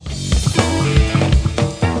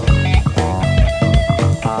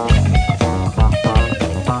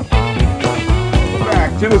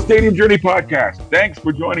Stadium Journey Podcast. Thanks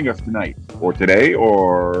for joining us tonight, or today,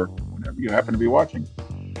 or whenever you happen to be watching.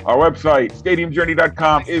 Our website,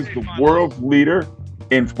 stadiumjourney.com, is the world's leader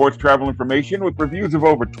in sports travel information with reviews of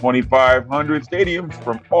over 2,500 stadiums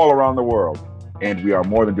from all around the world. And we are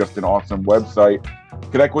more than just an awesome website.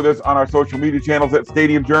 Connect with us on our social media channels at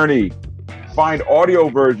Stadium Journey. Find audio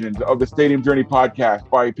versions of the Stadium Journey podcast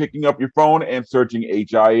by picking up your phone and searching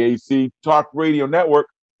HIAC Talk Radio Network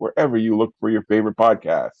wherever you look for your favorite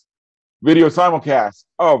podcasts. Video simulcasts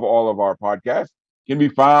of all of our podcasts can be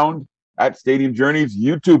found at Stadium Journey's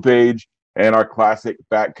YouTube page, and our classic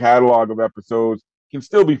back catalog of episodes can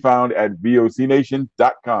still be found at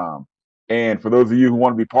vocnation.com. And for those of you who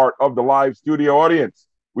want to be part of the live studio audience,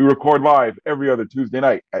 we record live every other Tuesday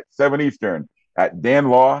night at 7 Eastern at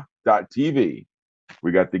danlaw.tv.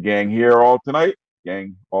 We got the gang here all tonight.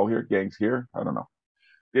 Gang all here. Gang's here. I don't know.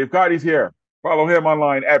 Dave Cotty's here. Follow him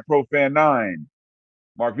online at ProFan9.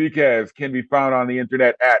 Mark Viquez can be found on the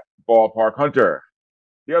internet at Ballpark Hunter.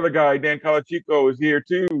 The other guy, Dan Calachico, is here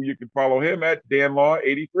too. You can follow him at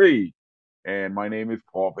DanLaw83. And my name is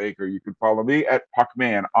Paul Baker. You can follow me at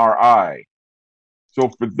PuckmanRI.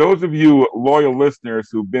 So for those of you loyal listeners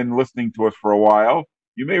who've been listening to us for a while,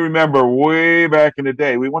 you may remember way back in the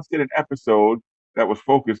day, we once did an episode that was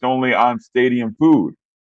focused only on stadium food.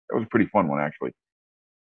 That was a pretty fun one, actually.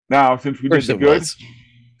 Now, since we did the good,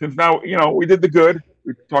 since now, we did the good,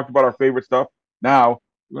 we talked about our favorite stuff. Now,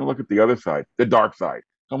 we're going to look at the other side, the dark side.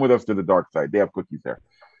 Come with us to the dark side. They have cookies there.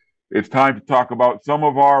 It's time to talk about some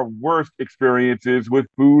of our worst experiences with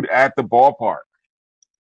food at the ballpark.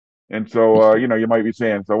 And so, you might be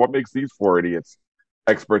saying, so what makes these four idiots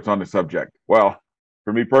experts on the subject? Well,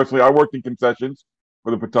 for me personally, I worked in concessions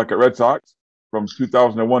for the Pawtucket Red Sox from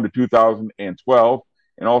 2001 to 2012,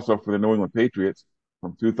 and also for the New England Patriots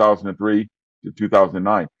from 2003 to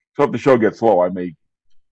 2009. So if the show gets slow, I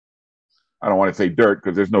don't want to say dirt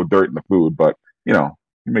because there's no dirt in the food, but, we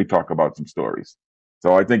may talk about some stories.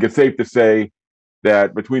 So I think it's safe to say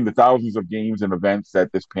that between the thousands of games and events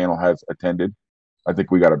that this panel has attended, I think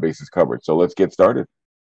we got our bases covered. So let's get started.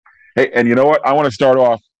 Hey, and you know what? I want to start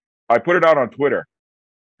off. I put it out on Twitter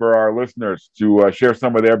for our listeners to share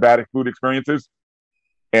some of their bad food experiences.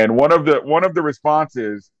 And one of the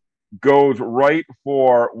responses goes right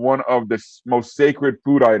for one of the most sacred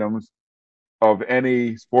food items of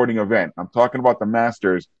any sporting event. I'm talking about the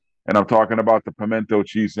Masters, and I'm talking about the pimento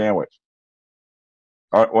cheese sandwich.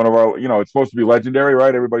 One of our, it's supposed to be legendary,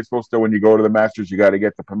 right? Everybody's supposed to, when you go to the Masters, you got to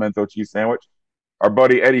get the pimento cheese sandwich. Our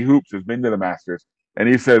buddy Eddie Hoops has been to the Masters, and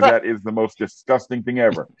he says that is the most disgusting thing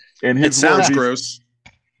ever. In his it sounds gross.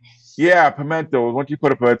 Yeah, pimento. Once you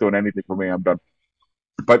put a pimento in anything for me, I'm done.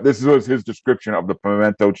 But this was his description of the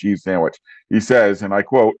pimento cheese sandwich. He says, and I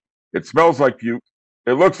quote, "It smells like puke,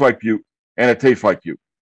 it looks like puke, and it tastes like puke."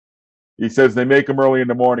 He says they make them early in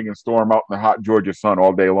the morning and store them out in the hot Georgia sun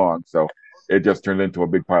all day long. So it just turned into a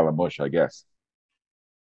big pile of mush, I guess.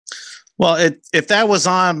 Well, if that was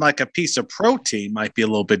on like a piece of protein, might be a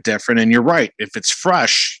little bit different. And you're right. If it's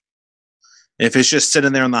fresh, if it's just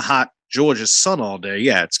sitting there in the hot Georgia sun all day,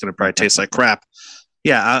 yeah, it's going to probably taste like crap.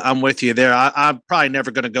 Yeah, I'm with you there. I'm probably never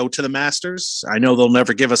going to go to the Masters. I know they'll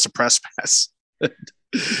never give us a press pass.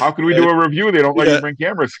 How can we do a review? They don't let you bring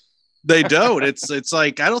cameras. They don't. It's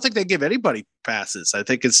like, I don't think they give anybody passes. I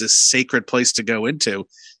think it's a sacred place to go into.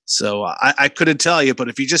 So I couldn't tell you, but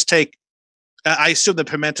if you just take, I assume the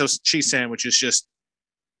pimento cheese sandwich is just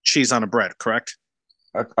cheese on a bread, correct?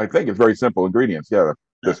 I think it's very simple ingredients. Yeah,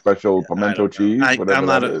 the special pimento cheese.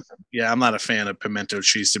 I'm not a fan of pimento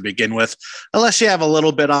cheese to begin with, unless you have a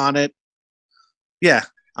little bit on it. Yeah,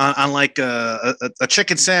 on like a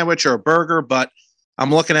chicken sandwich or a burger. But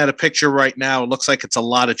I'm looking at a picture right now. It looks like it's a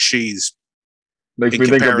lot of cheese. Makes me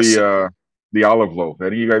think of the olive loaf.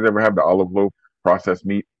 Any of you guys ever have the olive loaf processed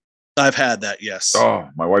meat? I've had that, yes. Oh,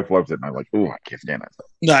 my wife loves it, and I'm like, oh, I can't stand that stuff.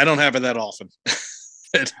 No, I don't have it that often.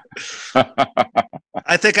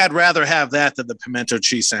 I think I'd rather have that than the pimento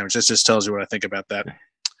cheese sandwich. This just tells you what I think about that.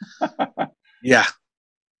 Yeah.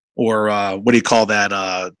 Or what do you call that?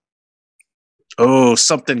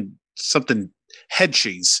 Something head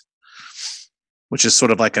cheese, which is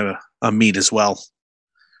sort of like a meat as well.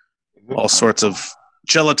 All sorts of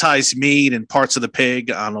gelatized meat and parts of the pig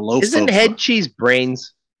on a loaf. Isn't head cheese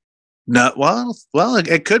brains? No, well,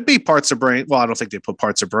 it could be parts of brain. Well, I don't think they put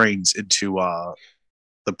parts of brains into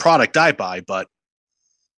the product I buy, but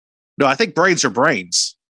no, I think brains are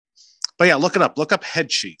brains. But yeah, look it up. Look up head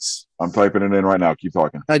cheese. I'm typing it in right now. Keep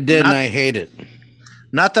talking. I did, and I hate it.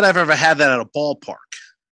 Not that I've ever had that at a ballpark.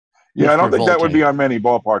 Yeah, I don't think that would be on many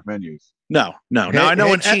ballpark menus. No.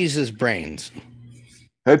 Head cheese is brains.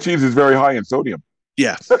 Head cheese is very high in sodium.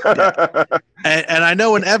 Yeah. And I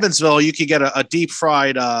know in Evansville you could get a deep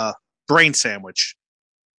fried brain sandwich.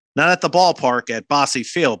 Not at the ballpark at Bossy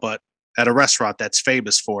Field, but at a restaurant that's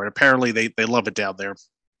famous for it. Apparently they love it down there.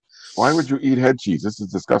 Why would you eat head cheese? This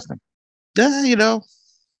is disgusting. You know.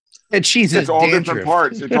 And cheese It's is all dandruff. different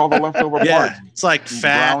parts. It's all the leftover parts. It's like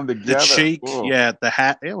fat, Ground the together. cheek, Ugh. the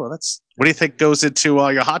hat. Yeah, well, that's what do you think goes into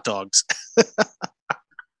your hot dogs?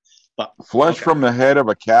 Flesh from the head of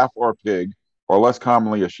a calf or a pig, or less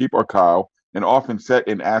commonly a sheep or cow, and often set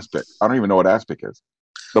in aspic. I don't even know what aspic is.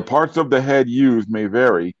 The parts of the head used may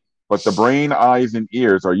vary, but the brain, eyes, and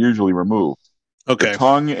ears are usually removed. Okay. The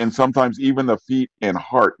tongue and sometimes even the feet and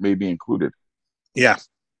heart may be included. Yeah.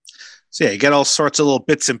 So yeah, you get all sorts of little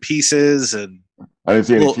bits and pieces, and I didn't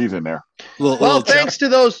see any cheese in there. Well, thanks to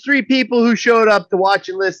those 3 people who showed up to watch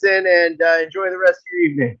and listen, and enjoy the rest of your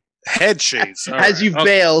evening. Head cheese. As you've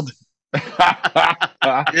bailed.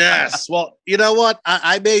 Yes. Well, you know what?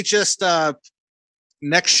 I may just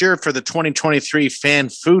next year for the 2023 fan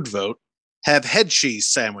food vote have head cheese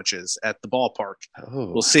sandwiches at the ballpark.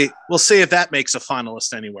 Oh. We'll see. We'll see if that makes a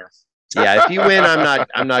finalist anywhere. Yeah, if you win,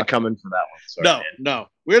 I'm not coming for that one. Sorry, No.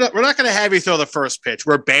 We're not going to have you throw the first pitch.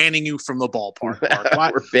 We're banning you from the ballpark.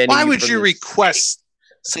 Mark. Why would you request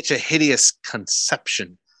such a hideous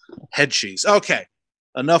conception? Head cheese. Okay.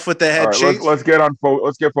 Enough with the head cheese. Let's get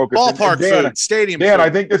focused. Ballpark Dan, food, stadium Dan, food. I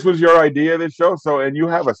think this was your idea, this show. So, and you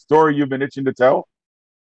have a story you've been itching to tell.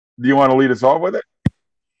 Do you want to lead us off with it?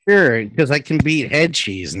 Sure, because I can beat head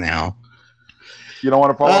cheese now. You don't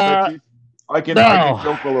want to follow up head cheese? I can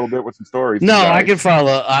joke a little bit with some stories. No, I can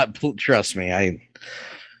follow. Trust me.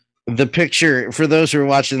 The picture for those who are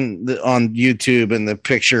watching on YouTube and the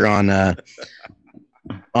picture on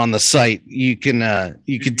the site, you can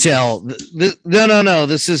tell. No.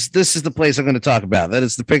 This is the place I'm going to talk about. That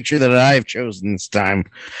is the picture that I have chosen this time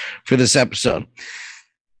for this episode.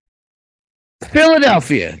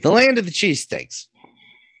 Philadelphia, the land of the cheesesteaks.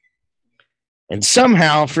 And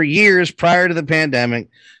somehow, for years prior to the pandemic,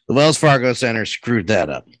 the Wells Fargo Center screwed that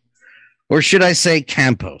up. Or should I say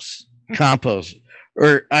compost,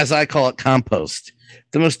 or as I call it, compost.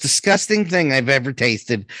 The most disgusting thing I've ever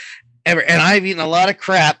tasted, ever. And I've eaten a lot of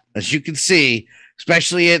crap, as you can see,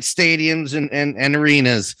 especially at stadiums and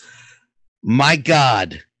arenas. My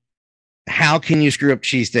God, how can you screw up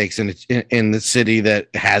cheesesteaks in the city that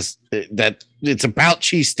it's about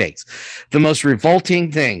cheesesteaks? The most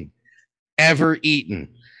revolting thing ever eaten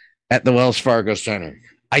at the Wells Fargo Center.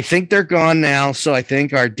 I think they're gone now, so I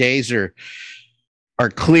think our days are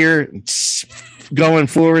clear, going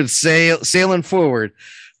forward, sailing forward.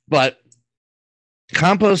 But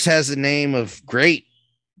Compost has a name of great,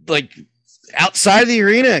 like outside of the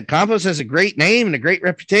arena, Compost has a great name and a great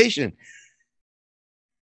reputation.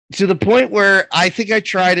 To the point where I think I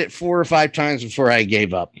tried it 4 or 5 times before I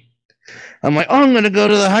gave up. I'm like, I'm going to go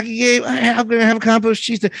to the hockey game. I'm going to have a Compost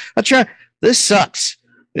cheese. I'll try. This sucks.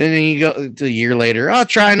 And then you go a year later, I'll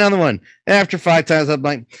try another one. After 5 times, I'm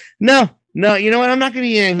like, no, you know what? I'm not going to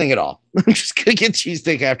eat anything at all. I'm just going to get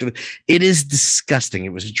cheesesteak after this. It is disgusting.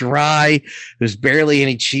 It was dry. There's barely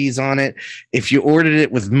any cheese on it. If you ordered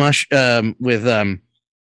it with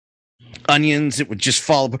onions, it would just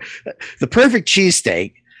fall apart. The perfect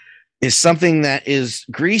cheesesteak is something that is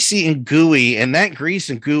greasy and gooey, and that grease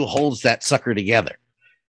and goo holds that sucker together.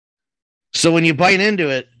 So when you bite into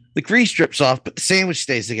it, the grease drips off, but the sandwich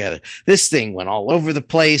stays together. This thing went all over the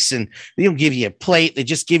place, and they don't give you a plate. They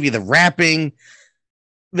just give you the wrapping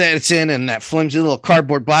that it's in and that flimsy little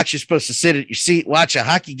cardboard box. You're supposed to sit at your seat, watch a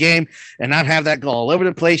hockey game, and not have that go all over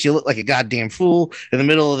the place. You look like a goddamn fool in the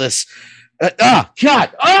middle of this. Oh,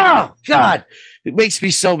 God. It makes me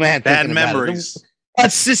so mad. Bad memories.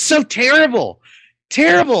 It's just so terrible.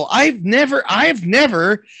 I've never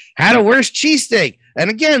had a worse cheesesteak. And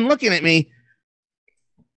again, looking at me,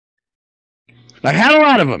 I've had a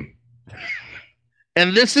lot of them.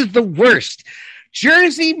 And this is the worst.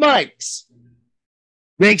 Jersey Mike's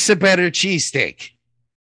makes a better cheesesteak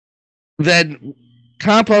than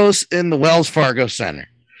Compost in the Wells Fargo Center.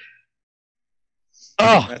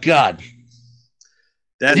 Oh, God.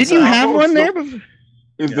 Did you have one there before?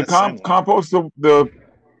 Is the Compost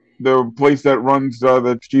the place that runs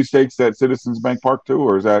the cheesesteaks at Citizens Bank Park too,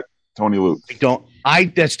 or is that Tony Luke's?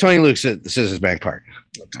 That's Tony Luke's at the Citizens Bank Park.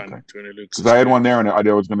 Tony Luke's. Because I had one there, and I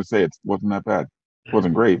was going to say it wasn't that bad. It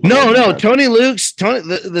wasn't great. No. Tony Luke's.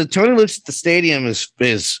 The Tony Luke's at the stadium is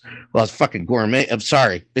well, it's fucking gourmet. I'm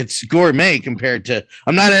sorry, it's gourmet compared to.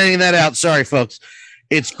 I'm not editing that out. Sorry, folks.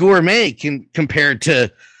 It's gourmet compared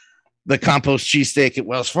to the Compost cheesesteak at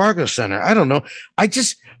Wells Fargo Center. I don't know.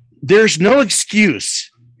 There's no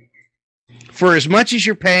excuse for as much as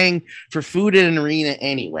you're paying for food in an arena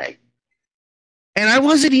anyway. And I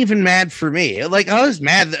wasn't even mad for me. Like, I was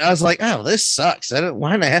mad that I was like, oh, this sucks. I don't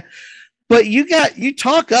why the hell. But you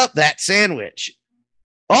talk up that sandwich.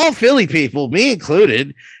 All Philly people, me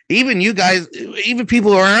included, even you guys, even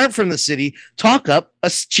people who aren't from the city, talk up a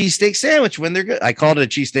cheesesteak sandwich when they're good. I called it a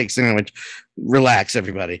cheesesteak sandwich. Relax,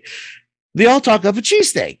 everybody. They all talk up a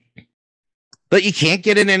cheesesteak. But you can't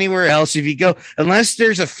get it anywhere else if you go, unless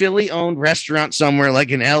there's a Philly-owned restaurant somewhere like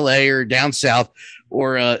in LA or down south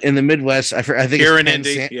or in the Midwest. I think here it's in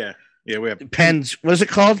Indy. Yeah, we have Penn's. What is it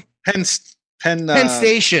called? Penn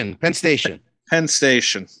Station. Penn Station. Penn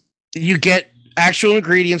Station. You get actual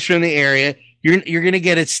ingredients from the area. You're going to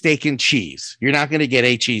get a steak and cheese. You're not going to get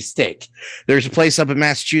a cheese steak. There's a place up in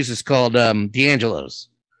Massachusetts called D'Angelo's.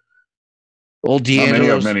 Old D'Angelo's. Not many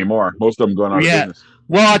of them anymore. Most of them going out of business.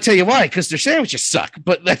 Well, I'll tell you why, because their sandwiches suck.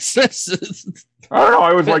 But that's I don't know. I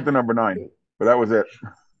always liked the number 9, but that was it.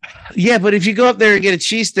 Yeah, but if you go up there and get a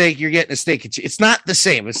cheesesteak, you're getting a steak and cheese. It's not the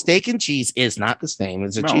same. A steak and cheese is not the same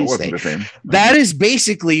as a cheesesteak. That is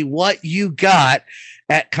basically what you got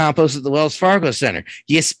at Compost at the Wells Fargo Center.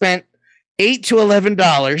 You spent $8 to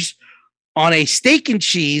 $11 on a steak and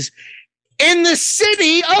cheese in the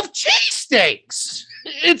city of cheesesteaks.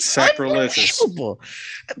 It's sacrilegious.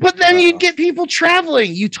 But then you get people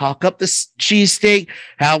traveling. You talk up this cheesesteak,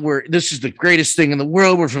 this is the greatest thing in the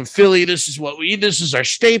world. We're from Philly. This is what we eat. This is our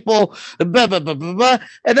staple. Blah, blah, blah, blah, blah.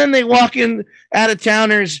 And then they walk in out of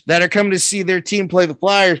towners that are coming to see their team play the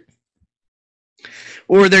Flyers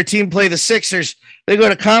or their team play the Sixers. They go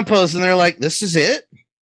to Compost and they're like, this is it.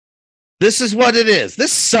 This is what it is.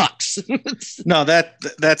 This sucks. No,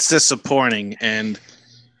 that's disappointing. And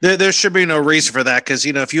there should be no reason for that. Cause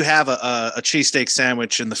if you have a cheesesteak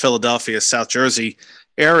sandwich in the Philadelphia, South Jersey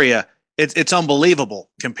area, it's unbelievable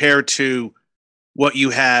compared to what you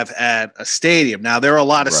have at a stadium. Now there are a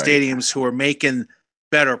lot of stadiums who are making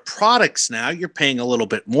better products now. You're paying a little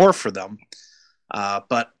bit more for them.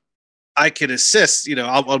 But I could assist,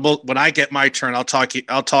 when I get my turn, I'll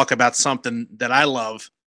talk about something that I love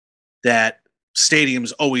that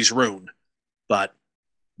stadiums always ruin. But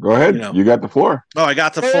go ahead. You got the floor. Oh, I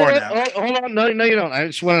got the floor now. Hold on. No, you don't. I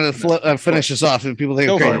just wanted to finish this off and people think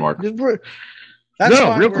I'm crazy. Mark.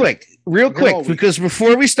 Real quick, because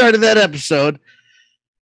before we started that episode,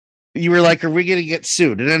 you were like, are we going to get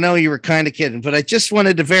sued? And I know you were kind of kidding, but I just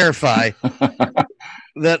wanted to verify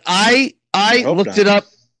that I looked it up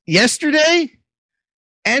yesterday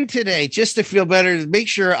and today just to feel better, to make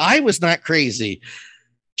sure I was not crazy.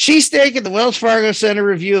 Cheesesteak at the Wells Fargo Center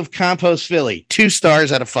review of Compost Philly, 2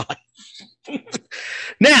 stars out of 5.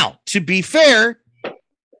 Now, to be fair,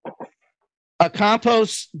 a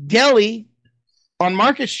Compost deli on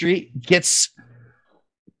Market Street gets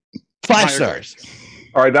 5 stars.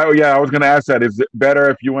 All right, I was going to ask that. Is it better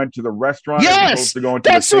if you went to the restaurant as opposed to going to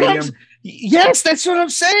the stadium? Yes, that's what I'm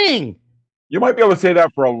saying. You might be able to say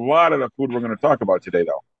that for a lot of the food we're going to talk about today,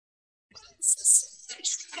 though.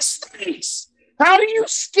 How do you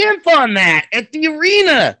skimp on that at the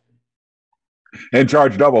arena? And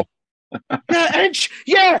charge double. and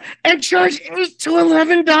charge $8 to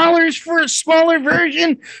 $11 for a smaller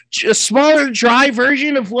version, a smaller dry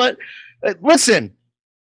version of what? Listen,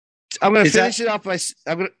 I'm going to finish it off by.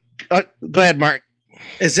 I'm going to go ahead, Mark.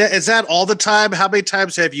 Is that all the time? How many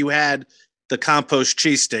times have you had the Compost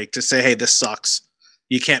cheesesteak to say, "Hey, this sucks.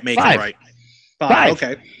 You can't make 5. it right"? 5.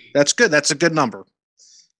 Okay, that's good. That's a good number.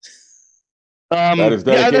 That is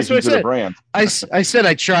dedication to the brand. I said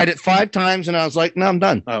I tried it 5 times and I was like, no, I'm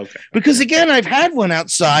done. Oh, okay. Because again, I've had one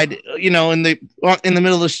outside, in the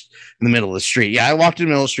middle of the street. Yeah, I walked in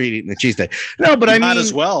the middle of the street eating the cheesesteak. No, but might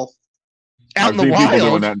as well. Out in the wild, people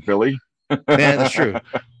doing that in Philly. Yeah, that's true.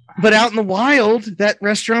 But out in the wild, that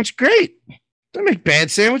restaurant's great. They make bad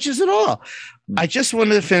sandwiches at all. I just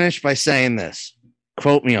wanted to finish by saying this.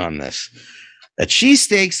 Quote me on this. A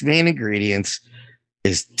cheesesteak's main ingredients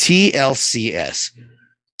is TLCS,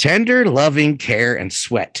 tender, loving care and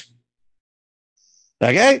sweat.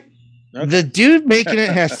 Okay? The dude making it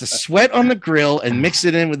has to sweat on the grill and mix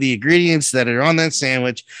it in with the ingredients that are on that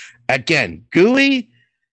sandwich. Again, gooey,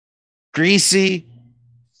 greasy.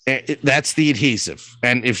 That's the adhesive.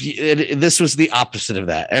 And this was the opposite of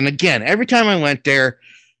that. And again, every time I went there,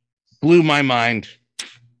 blew my mind.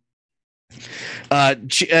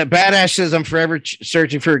 Badass says, I'm forever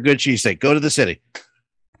searching for a good cheesesteak. Go to the city.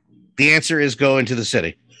 The answer is go into the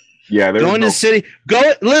city. Yeah, go into the city.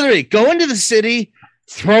 Go into the city,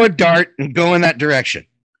 throw a dart, and go in that direction.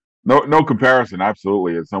 No comparison.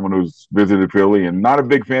 Absolutely, as someone who's visited Philly and not a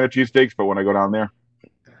big fan of cheesesteaks, but when I go down there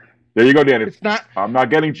you go, Dan. I'm not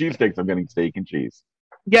getting cheesesteaks. I'm getting steak and cheese.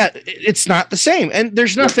 Yeah, it's not the same. And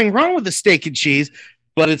there's nothing wrong with the steak and cheese,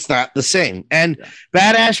 but it's not the same. And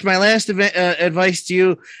Bad Ash, my last advice to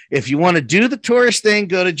you, if you want to do the tourist thing,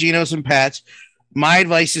 go to Geno's and Pat's. My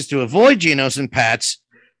advice is to avoid Geno's and Pat's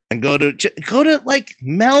and go to like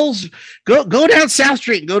Mel's. Go down South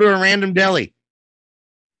Street and go to a random deli.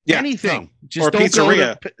 Yeah, anything. Just or don't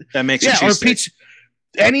pizzeria go to, that makes a cheese steak.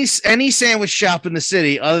 Any sandwich shop in the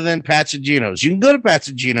city other than Pat's and Geno's. You can go to Pat's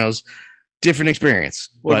and Geno's, different experience.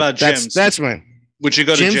 What about Jim's? That's my. Would you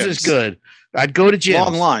go to Jim's? Jim's is good. I'd go to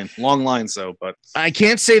Jim's. Long lines though. But I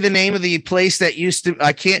can't say the name of the place that used to.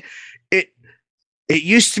 I can't. It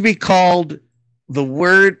used to be called the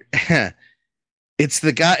word. It's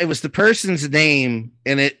the guy. It was the person's name,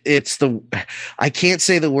 and it's the. I can't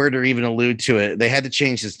say the word or even allude to it. They had to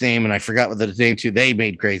change his name, and I forgot what the name to. They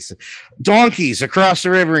made great Donkeys across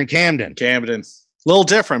the river in Camden. A little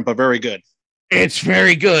different, but very good. It's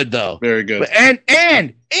very good though. Very good.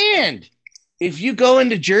 And if you go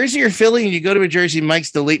into Jersey or Philly and you go to a Jersey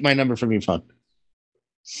Mike's, delete my number from your phone.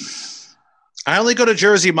 I only go to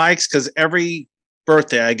Jersey Mike's because every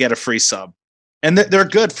birthday I get a free sub. And they're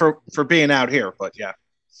good for being out here, but yeah.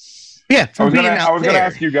 Yeah. I was going to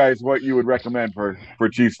ask you guys what you would recommend for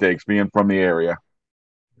cheesesteaks being from the area.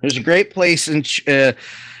 There's a great place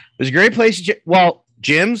well,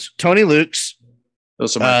 Jim's, Tony Luke's.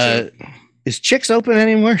 Those are my two. Is Chick's open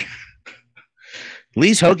anymore?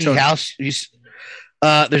 Lee's Hoagie House. There's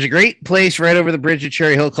a great place right over the bridge of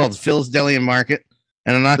Cherry Hill called Phil's Deli and Market.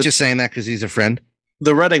 And I'm not just saying that because he's a friend.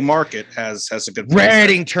 The Reading Market has a good place.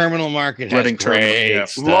 Reading Terminal Market. Reading Terminal.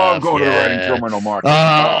 Stuff. Love going to the Reading Terminal Market.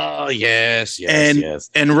 Oh, yes.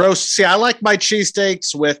 And roast. See, I like my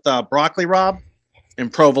cheesesteaks with broccoli rabe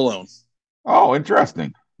and provolone. Oh,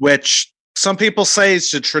 interesting. Which some people say is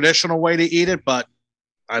the traditional way to eat it, but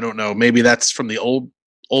I don't know. Maybe that's from the old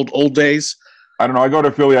days. I don't know. I go to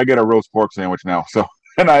Philly, I get a roast pork sandwich now. So,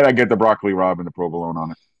 and I get the broccoli rabe and the provolone on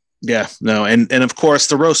it. Yeah, no, and of course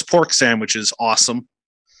the roast pork sandwich is awesome.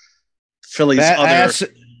 Philly's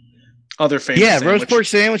other famous. Yeah, roast pork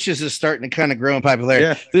sandwiches is starting to kind of grow in popularity.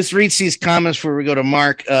 Yeah. This reads these comments before we go to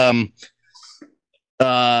Mark.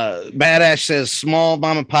 Badash says small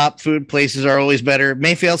mom and pop food places are always better.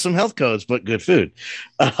 May fail some health codes, but good food.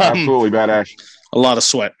 Absolutely, Badash. A lot of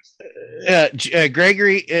sweat.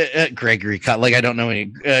 Gregory, like I don't know any.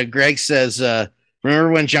 Greg says,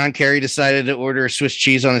 remember when John Kerry decided to order Swiss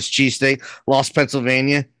cheese on his cheesesteak, lost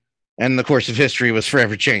Pennsylvania, and the course of history was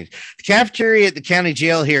forever changed. The cafeteria at the county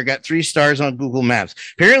jail here got 3 stars on Google Maps.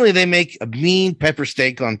 Apparently, they make a mean pepper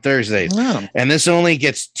steak on Thursdays, and this only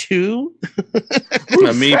gets 2.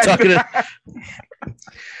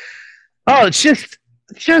 Oh, it's just.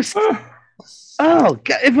 Oh,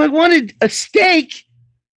 God, if I wanted a steak,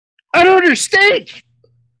 I'd order steak.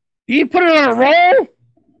 You put it on a roll.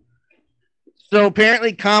 So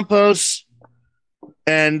apparently, Compost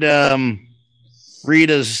and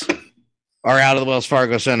Rita's are out of the Wells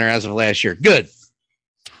Fargo Center as of last year. Good.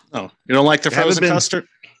 Oh, you don't like the frozen custard?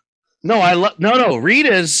 No, no.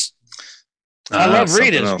 Rita's. I love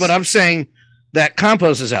Rita's, but I'm saying that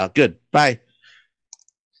Compost is out. Good. Bye.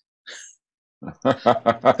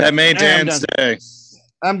 That made Dan's day.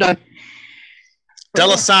 I'm done.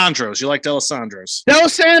 D'Alessandro's. You like D'Alessandro's?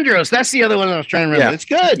 D'Alessandro's. That's the other one I was trying to remember. Yeah. It's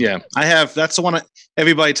good. Yeah, I have. That's the one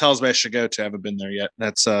everybody tells me I should go to. I haven't been there yet.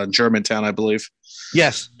 That's Germantown, I believe.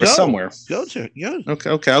 Yes. Or somewhere. Go to it. Yeah.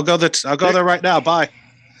 Okay. I'll go there right now. Bye.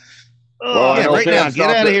 Oh, yeah, right now. Get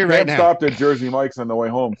out of here right now. I stopped at Jersey Mike's on the way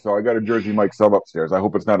home, so I got a Jersey Mike's sub upstairs. I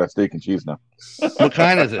hope it's not a steak and cheese now. What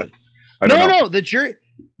kind is it? No. The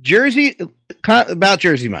Jersey about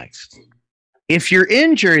Jersey Mike's. If you're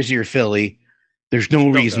in Jersey or Philly, there's no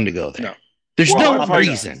reason to go there. No. There's no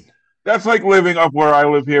reason. That's like living up where I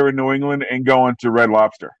live here in New England and going to Red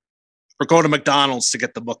Lobster. Or going to McDonald's to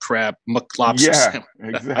get the muck lobster sandwich.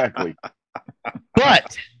 Exactly.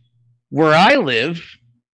 But where I live,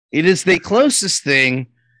 it is the closest thing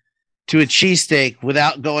to a cheesesteak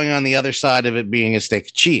without going on the other side of it being a steak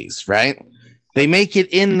of cheese, right? They make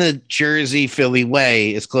it in the Jersey, Philly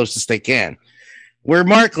way as close as they can. Where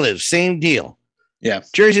Mark lives, same deal. Yeah.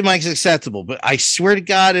 Jersey Mike's acceptable, but I swear to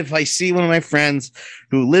God, if I see one of my friends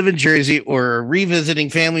who live in Jersey or are revisiting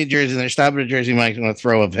family in Jersey and they're stopping at Jersey Mike's, I'm going to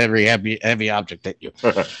throw a heavy object at you.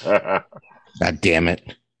 God damn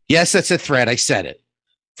it. Yes, that's a threat. I said it.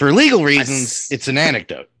 For legal reasons, it's an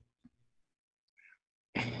anecdote.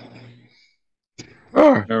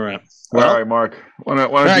 All right. Well, all right, Mark. All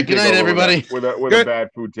right, good night, everybody. With a bad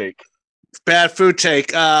food take. Bad food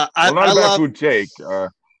take. Not a bad food take.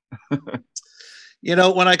 You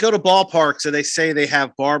know, when I go to ballparks and they say they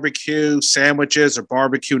have barbecue sandwiches or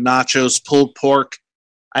barbecue nachos, pulled pork,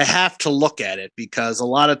 I have to look at it because a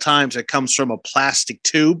lot of times it comes from a plastic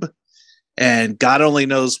tube, and God only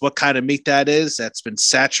knows what kind of meat that is. That's been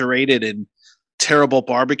saturated in terrible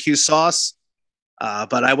barbecue sauce.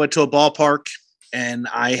 But I went to a ballpark and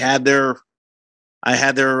I had their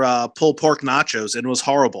pulled pork nachos, and it was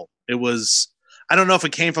horrible. It was, I don't know if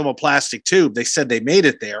it came from a plastic tube. They said they made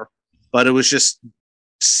it there, but it was just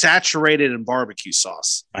saturated in barbecue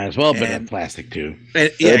sauce. Might as well have been a plastic tube.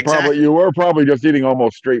 Exactly. You were probably just eating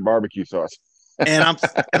almost straight barbecue sauce. and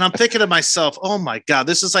I'm thinking to myself, oh my God,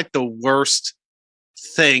 this is like the worst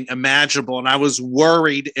thing imaginable. And I was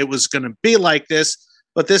worried it was going to be like this.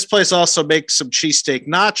 But this place also makes some cheesesteak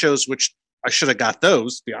nachos, which I should have got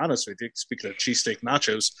those, to be honest with you. Speaking of cheesesteak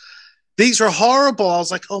nachos, these are horrible. I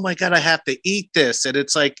was like, oh my God, I have to eat this. And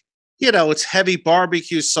it's like, it's heavy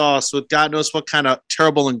barbecue sauce with God knows what kind of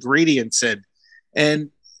terrible ingredients in.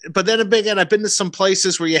 But then again, I've been to some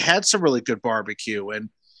places where you had some really good barbecue. And,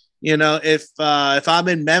 if I'm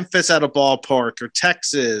in Memphis at a ballpark or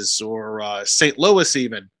Texas or St. Louis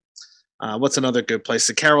even, what's another good place?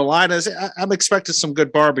 The Carolinas, I'm expecting some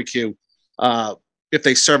good barbecue if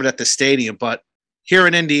they serve it at the stadium. But here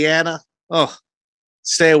in Indiana,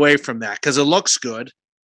 stay away from that because it looks good.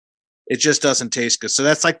 It just doesn't taste good. So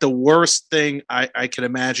that's like the worst thing I can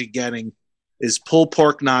imagine getting is pulled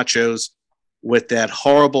pork nachos with that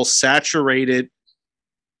horrible saturated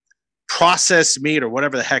processed meat or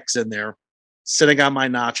whatever the heck's in there sitting on my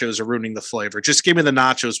nachos or ruining the flavor. Just give me the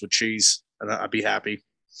nachos with cheese and I'd be happy.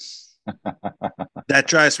 That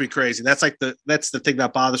drives me crazy. That's the thing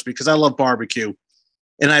that bothers me because I love barbecue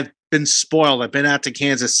and I've been spoiled. I've been out to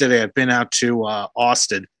Kansas City. I've been out to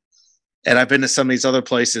Austin, and I've been to some of these other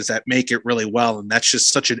places that make it really well. And that's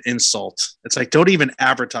just such an insult. It's like, don't even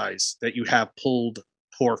advertise that you have pulled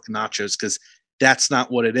pork nachos because that's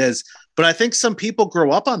not what it is. But I think some people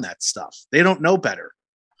grow up on that stuff. They don't know better.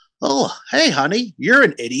 Oh, hey, honey, you're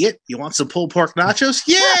an idiot. You want some pulled pork nachos?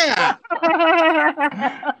 Yeah.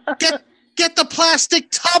 Get the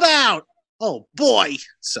plastic tub out. Oh boy.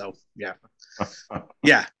 So yeah.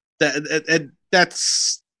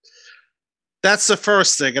 That's the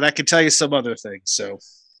first thing, and I can tell you some other things. So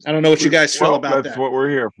I don't know what you guys feel about that. That's what we're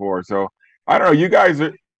here for. So I don't know. You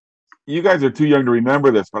guys are too young to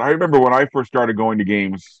remember this, but I remember when I first started going to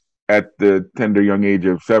games at the tender young age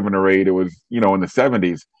of 7 or 8. It was in the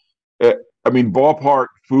 70s. Ballpark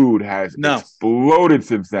food has exploded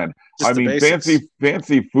since then.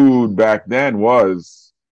 Fancy food back then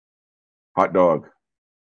was hot dog,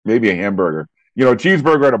 maybe a hamburger.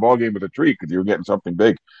 Cheeseburger at a ball game was a treat because you were getting something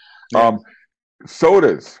big. Yeah.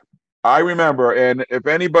 Sodas. I remember, and if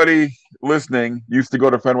anybody listening used to go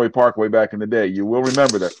to Fenway Park way back in the day, you will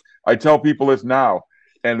remember that. I tell people this now,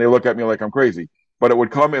 and they look at me like I'm crazy. But it would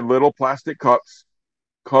come in little plastic cups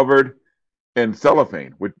covered in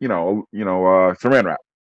cellophane with saran wrap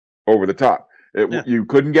over the top. You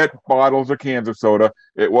couldn't get bottles or cans of soda.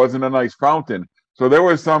 It wasn't a nice fountain. So there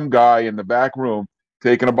was some guy in the back room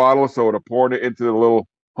taking a bottle of soda, pouring it into the little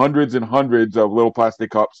hundreds and hundreds of little plastic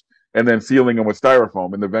cups, and then sealing them with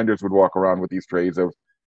styrofoam. And the vendors would walk around with these trays of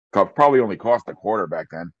cups. Probably only cost a quarter back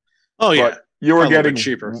then. Oh yeah, but you were getting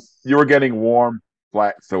cheaper. You were getting warm,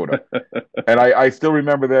 flat soda, and I still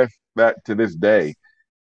remember that to this day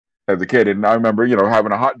as a kid. And I remember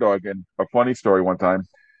having a hot dog. And a funny story one time,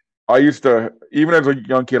 I used to, even as a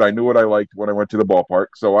young kid, I knew what I liked when I went to the ballpark.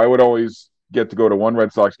 So I would always get to go to one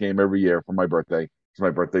Red Sox game every year for my birthday. My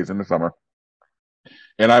birthday's in the summer.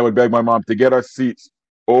 And I would beg my mom to get us seats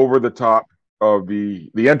over the top of the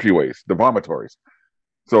entryways, the vomitories.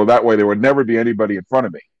 So that way there would never be anybody in front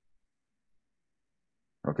of me.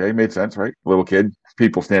 Okay, made sense, right? Little kid,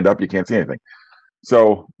 people stand up, you can't see anything.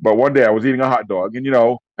 So, but one day I was eating a hot dog, and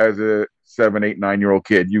as a 7, 8, 9-year-old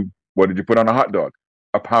kid, what did you put on a hot dog?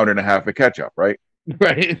 1.5 pounds of ketchup, right?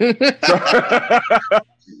 Right.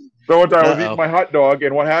 So one time I was eating my hot dog,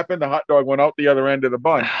 and what happened? The hot dog went out the other end of the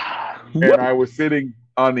bun, and I was sitting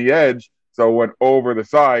on the edge, so it went over the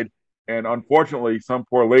side, and unfortunately, some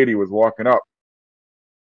poor lady was walking up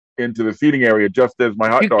into the seating area just as my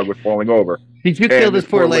hot dog was falling over. Did you kill this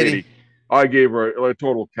poor lady? I gave her a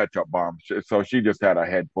total ketchup bomb, so she just had a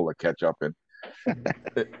head full of ketchup.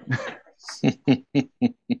 But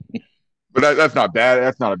that's not bad.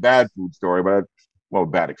 That's not a bad food story, but a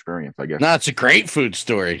bad experience, I guess. No, it's a great food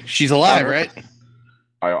story. She's alive, right?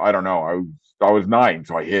 I don't know. I was 9,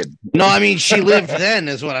 so I hid. No, I mean she lived then,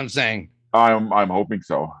 is what I'm saying. I'm hoping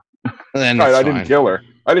so. Then I didn't kill her.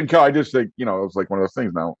 I just think it was like one of those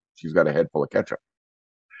things. Now she's got a head full of ketchup.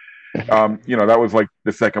 That was like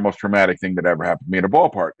the second most traumatic thing that ever happened to me in a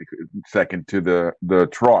ballpark. Second to the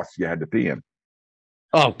trough you had to pee in.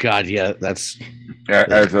 Oh God, yeah, that's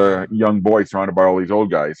as a young boy surrounded by all these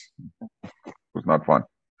old guys. It was not fun.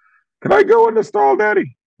 Can I go in the stall,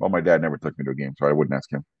 Daddy? Well, my dad never took me to a game, so I wouldn't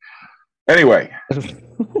ask him. Anyway,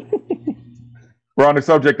 we're on the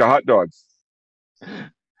subject of hot dogs. We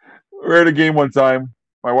were at a game one time,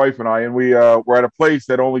 my wife and I, and we were at a place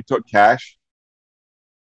that only took cash,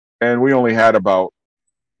 and we only had about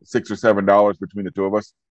 $6 or $7 between the two of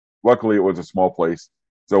us. Luckily, it was a small place,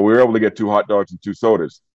 so we were able to get 2 hot dogs and 2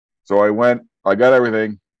 sodas. So I went, I got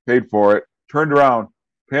everything, paid for it, turned around.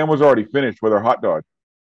 Pam was already finished with her hot dog,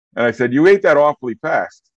 and I said, "You ate that awfully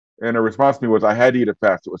fast." And her response to me was, "I had to eat it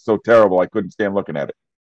fast. It was so terrible, I couldn't stand looking at it."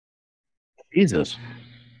 Jesus.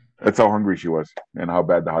 That's how hungry she was and how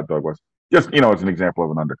bad the hot dog was. Just, as an example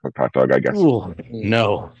of an undercooked hot dog, I guess. Ooh,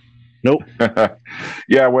 no. Nope.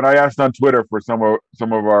 Yeah, when I asked on Twitter for some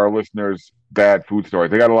of our listeners' bad food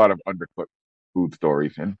stories, they got a lot of undercooked food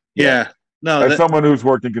stories. And no, as someone who's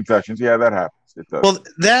worked in concessions, yeah, that happens. It does. well,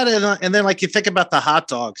 that and then like you think about the hot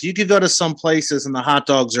dogs, you could go to some places and the hot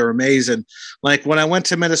dogs are amazing. Like when I went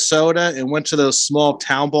to Minnesota and went to those small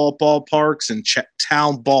ballparks and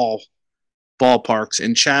ballparks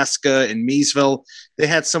in Chaska and Meesville, they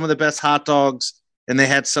had some of the best hot dogs and they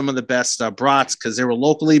had some of the best brats because they were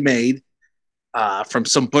locally made from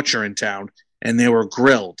some butcher in town and they were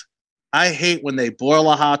grilled. I hate when they boil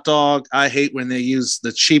a hot dog. I hate when they use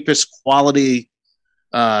the cheapest quality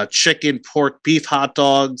chicken, pork, beef hot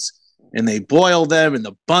dogs and they boil them and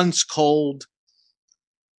the bun's cold.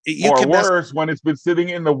 Or worse, when it's been sitting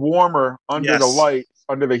in the warmer under the lights,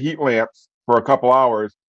 under the heat lamps for a couple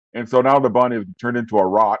hours. And so now the bun is turned into a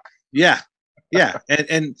rock. Yeah.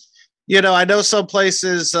 and I know some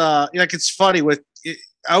places, like it's funny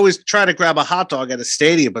I always try to grab a hot dog at a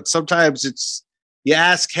stadium, but sometimes you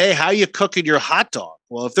ask, hey, how are you cooking your hot dog?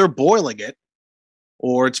 Well, if they're boiling it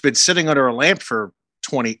or it's been sitting under a lamp for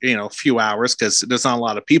 20, a few hours because there's not a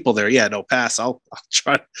lot of people there. Yeah, no pass. I'll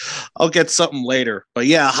get something later. But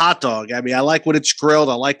yeah, a hot dog. I mean, I like when it's grilled.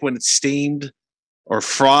 I like when it's steamed or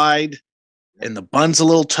fried. And the bun's a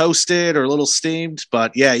little toasted or a little steamed,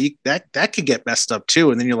 but yeah, that could get messed up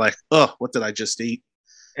too. And then you're like, oh, what did I just eat?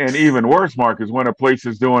 And even worse, Mark, is when a place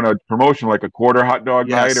is doing a promotion like a quarter hot dog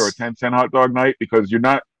night or a 10-cent hot dog night, because you're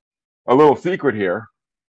not a little secret here.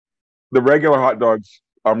 The regular hot dogs,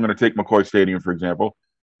 I'm going to take McCoy Stadium, for example.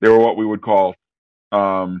 They were what we would call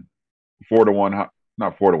 4-to-1,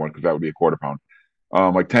 not 4-to-1, because that would be a quarter pound,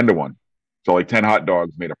 like 10-to-1. So like 10 hot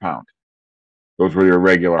dogs made a pound. Those were your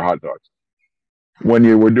regular hot dogs. When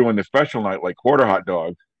you were doing the special night, like quarter hot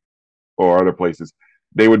dog or other places,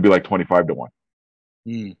 they would be like 25-to-1.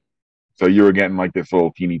 So you were getting like this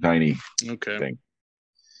little teeny tiny thing.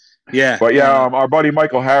 Yeah. But yeah, our buddy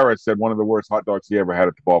Michael Harris said one of the worst hot dogs he ever had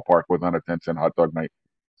at the ballpark was on a 10-cent hot dog night.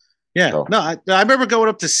 Yeah. So. No, I remember going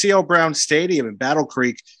up to C.L. Brown Stadium in Battle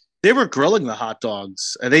Creek. They were grilling the hot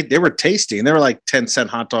dogs. They were tasty, and they were like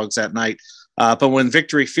 10-cent hot dogs that night. But when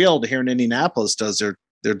Victory Field here in Indianapolis does their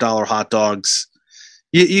dollar hot dogs,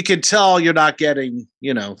 you can tell you're not getting,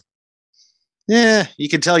 you can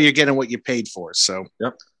tell you're getting what you paid for. So,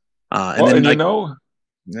 yep. And then,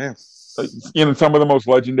 some of the most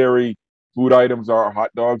legendary food items are hot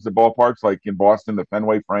dogs at ballparks. Like in Boston, the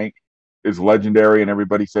Fenway Frank is legendary, and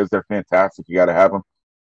everybody says they're fantastic. You got to have them.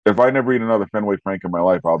 If I never eat another Fenway Frank in my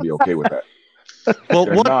life, I'll be okay with that. Well,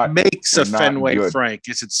 what makes a Fenway Frank?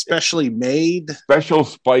 Is it specially made? Special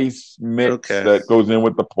spice mix that goes in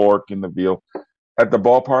with the pork and the veal. At the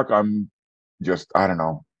ballpark, I don't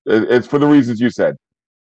know. It's for the reasons you said.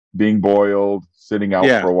 Being boiled, sitting out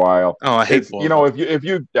for a while. Oh, I hate boiled. If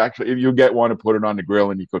you get one and put it on the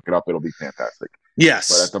grill and you cook it up, it'll be fantastic. Yes.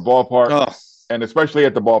 But at the ballpark, and especially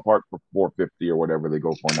at the ballpark for $4.50 or whatever they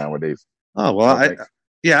go for nowadays. Oh, well,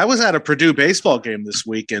 I was at a Purdue baseball game this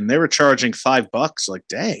week and they were charging $5. Like,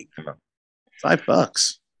 dang,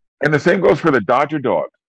 $5. And the same goes for the Dodger dog.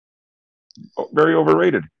 Very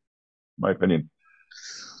overrated, in my opinion.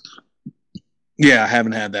 Yeah, I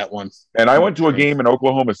haven't had that one. And I went to a game in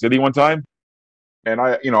Oklahoma City one time, and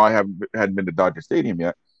I hadn't been to Dodger Stadium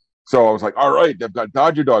yet. So I was like, all right, they've got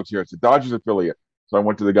Dodger dogs here. It's a Dodgers affiliate. So I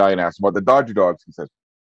went to the guy and asked him about the Dodger dogs. He says,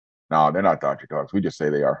 no, they're not Dodger dogs. We just say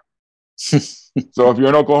they are. So if you're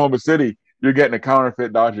in Oklahoma City, you're getting a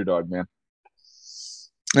counterfeit Dodger dog, man.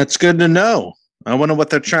 That's good to know. I wonder what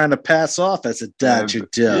they're trying to pass off as a Dodger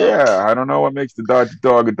dog. Yeah, I don't know what makes the Dodger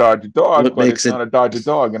dog a Dodger dog, but it's not a Dodger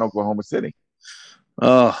dog in Oklahoma City.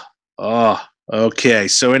 Oh, okay.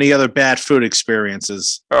 So any other bad food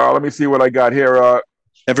experiences? Let me see what I got here.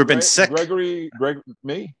 Ever been sick?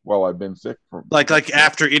 Me? Well, I've been sick. Like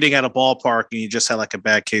after eating at a ballpark and you just had like a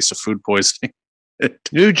bad case of food poisoning.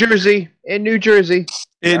 New Jersey. In New Jersey.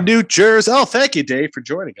 In New Jersey. Oh, thank you, Dave, for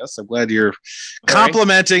joining us. I'm glad you're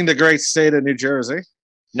complimenting the great state of New Jersey.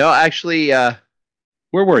 No, actually, where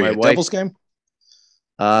were you? wife- Devil's game?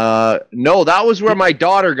 no, that was where my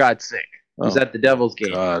daughter got sick. It was at the Devil's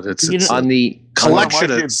game. God, it's on the collection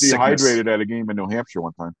my of kids sickness. dehydrated at a game in New Hampshire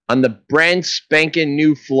one time. on the brand spanking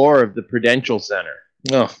new floor of the Prudential Center.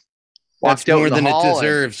 Oh, Walked That's out more in the than it hall and-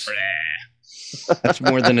 deserves. That's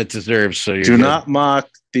more than it deserves. So you're do good. not mock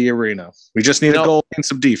the arena. We just need a goal and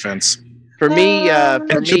some defense. For me,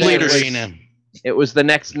 Arena. it was the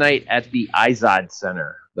next night at the Izod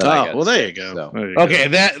Center. that I Oh, got well, there you sick, go. so. There you go. Okay,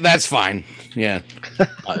 that's fine. Yeah.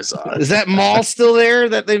 Eyes on. Is that mall still there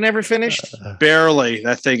that they never finished? Barely.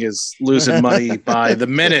 That thing is losing money by the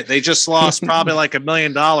minute. They just lost probably like $1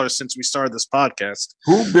 million since we started this podcast.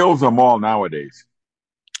 Who builds a mall nowadays?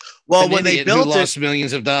 Well, An when they idiot who built lost it,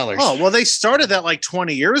 millions of dollars. oh, well, they started that like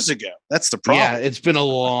 20 years ago. That's the problem. yeah, it's been a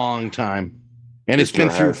long time, and it's It sure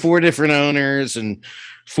been through has. 4 different owners and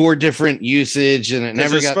 4 different usage, and it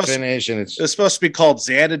never it's got supposed to- finished. And it's It's supposed to be called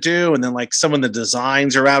Xanadu, and then like some of the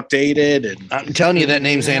designs are outdated. And I'm telling you, that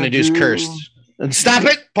name Xanadu's Xanadu. cursed. And stop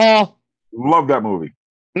it, Paul. Love that movie.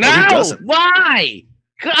 No, who doesn't? why?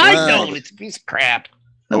 I Wow. don't. It's a piece of crap.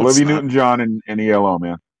 No, it's Olivia not. Newton-John and ELO,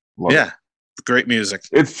 man. Love it. Yeah, great music.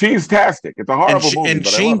 It's cheese-tastic. It's a horrible movie, And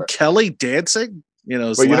but I Gene love it. Kelly dancing. You know,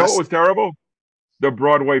 his But you know last- what was terrible? The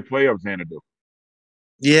Broadway play of Xanadu.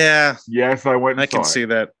 yeah, Yes, I went and I saw can it. see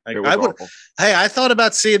that. It was I would. awful. Hey, I thought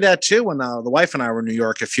about seeing that too when the wife and I were in New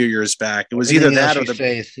York a few years back. It was either Everything that or else you the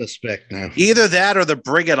say is suspect now.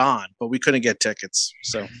 Bring It On, but we couldn't get tickets.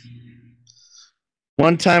 So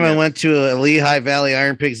One time I Yeah. went to a Lehigh Valley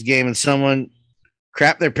Iron Pigs game and someone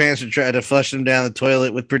crapped their pants and tried to flush them down the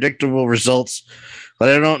toilet with predictable results. But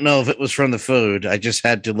I don't know if it was from the food. I just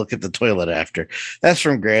had to look at the toilet after. That's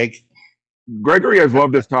from Greg. Gregory has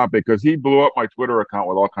loved this topic because he blew up my Twitter account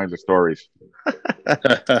with all kinds of stories.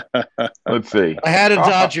 Let's see. I had a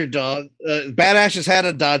Dodger dog. Bad Ashes had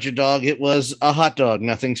a Dodger dog. It was a hot dog,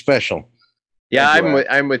 nothing special. Yeah, Thank you,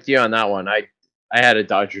 I'm with you on that one. I had a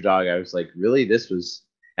Dodger dog. I was like, really? This was,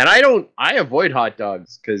 and I avoid hot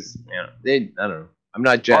dogs because I don't know. I'm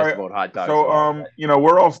not jazzed All right, about hot dogs. So,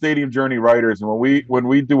 we're all Stadium Journey writers, and when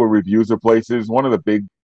we do a reviews of places, one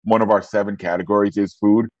of our 7 categories is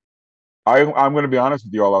food. I'm going to be honest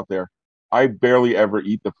with you all out there. I barely ever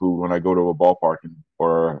eat the food when I go to a ballpark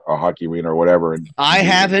or a hockey arena or whatever. And I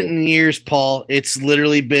haven't in years, Paul. It's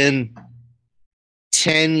literally been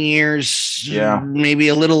 10 years, Yeah. maybe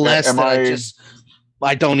a little less. Am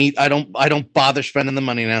I don't eat. I don't bother spending the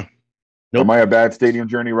money now. Nope. Am I a bad Stadium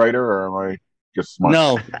Journey writer, or am I just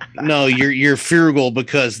smart? No, you're frugal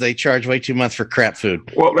because they charge way too much for crap food.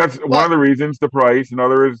 Well, that's one of the reasons, the price.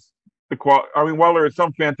 Another is the quality. I mean, while there is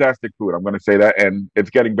some fantastic food, I'm going to say that, and it's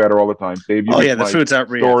getting better all the time. Dave, you oh missed yeah, the my food's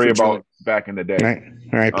outrageous. story Food's about back in the day.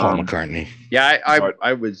 All right, Paul Um, McCartney. yeah, but-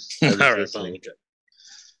 I was really- all right, listening.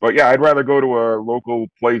 But yeah, I'd rather go to a local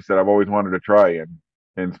place that I've always wanted to try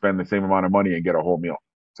and spend the same amount of money and get a whole meal.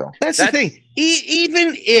 That's the thing.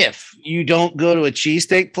 Even if you don't go to a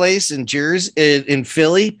cheesesteak place in Jersey, in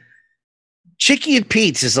Philly, Chicky and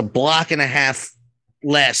Pete's is a block and a half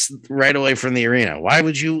less right away from the arena. Why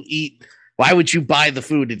would you eat? Why would you buy the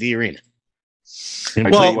food at the arena? And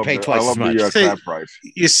Well, pay twice I love as much. the See, crab price.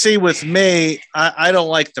 You see, with me, I don't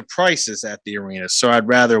like the prices at the arena, so I'd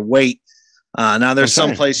rather wait. Now there's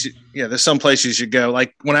some Okay. places, there's some places you go.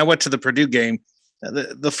 Like when I went to the Purdue game,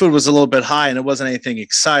 the food was a little bit high and it wasn't anything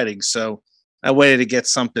exciting, so I waited to get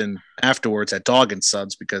something afterwards at Dog and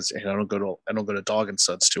Suds because I don't go to Dog and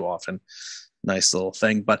Suds too often. Nice little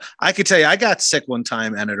thing, but I could tell you, I got sick one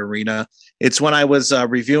time at an arena. It's when I was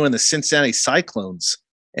reviewing the Cincinnati Cyclones,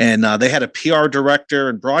 and they had a PR director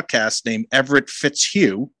and broadcast named Everett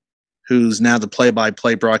Fitzhugh, who's now the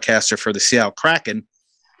play-by-play broadcaster for the Seattle Kraken.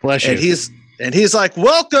 Bless you. And he's like,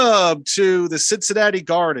 "Welcome to the Cincinnati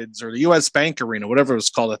Gardens or the U.S. Bank Arena, whatever it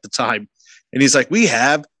was called at the time." And he's like, "We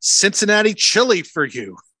have Cincinnati chili for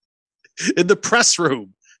you in the press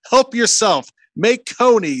room. Help yourself. Make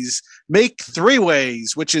conies. Make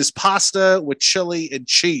 3-ways, which is pasta with chili and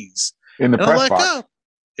cheese." In the And I'm press like, box. "Oh."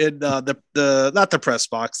 In the not the press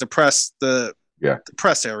box, the press the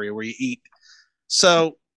press area where you eat.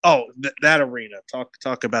 So, that arena.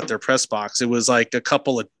 Talk about their press box. It was like a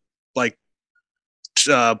couple of like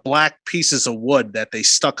black pieces of wood that they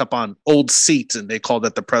stuck up on old seats, and they called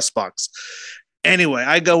it the press box. Anyway,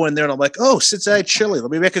 I go in there and I'm like, "Oh, Cincinnati chili. Let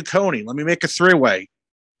me make a coney. Let me make a 3-way."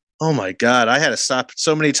 Oh my God. I had to stop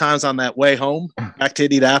so many times on that way home back to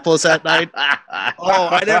Indianapolis that night. Oh,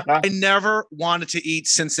 I never wanted to eat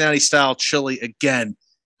Cincinnati style chili again.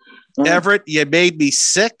 Everett, you made me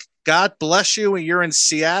sick. God bless you. And you're in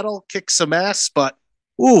Seattle. Kick some ass. But,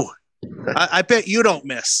 ooh, I bet you don't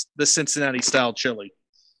miss the Cincinnati style chili.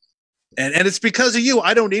 And it's because of you.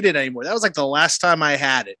 I don't need it anymore. That was like the last time I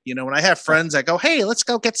had it. You know, when I have friends, I go, hey, let's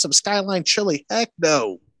go get some Skyline chili. Heck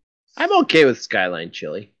no. I'm okay with Skyline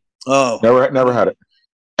chili. Oh. Never had it.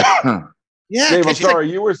 Yeah. Dave, I'm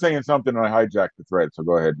sorry. You were saying something and I hijacked the thread, so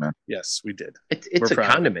go ahead, man. Yes, we did. It's a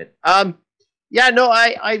condiment. Yeah, no,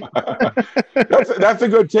 I That's a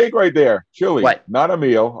good take right there. Chili, What? not a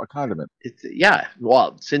meal, a condiment.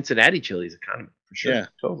 well, Cincinnati chili is a condiment for sure. Yeah.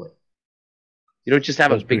 Totally. You don't just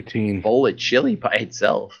have a big bowl of chili by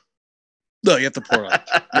itself. No, you have to pour on.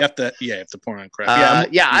 You have to pour on crap.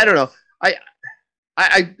 I don't know.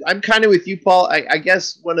 I'm kind of with you, Paul. I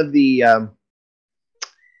guess one of the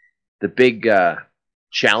big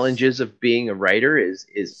challenges of being a writer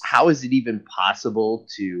is how is it even possible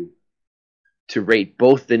to rate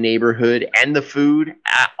both the neighborhood and the food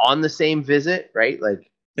on the same visit, right? Like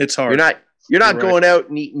it's hard. You're not right. going out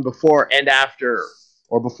and eating before and after,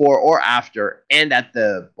 or before or after, and at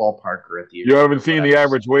the ballpark or at the. You haven't seen the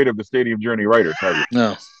average weight of the Stadium Journey writers, have you?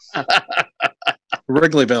 No.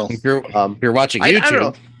 Wrigleyville. If you're watching YouTube. I don't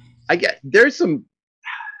know. I get there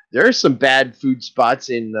are some bad food spots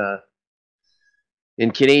in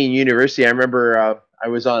Canadian University. I remember I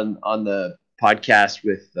was on the podcast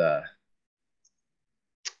with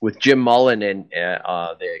Jim Mullen and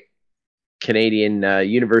the Canadian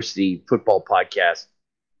University football podcast,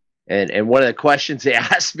 and one of the questions they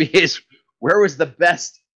asked me is, where was the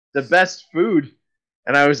best food?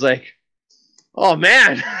 And I was like, oh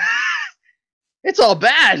man, it's all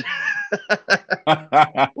bad.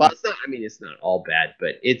 Well, it's not. I mean, it's not all bad,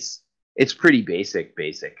 but it's pretty basic.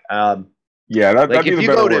 Yeah, that'd Like, be if the you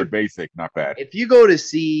better go to- word. Basic, not bad. If you go to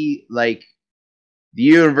see like the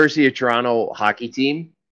University of Toronto hockey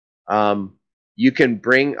team, you can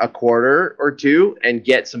bring a quarter or two and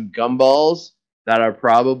get some gumballs that are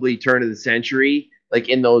probably turn of the century, like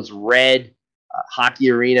in those red hockey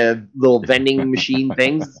arena little vending machine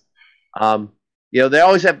things. They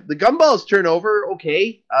always have the gumballs turn over.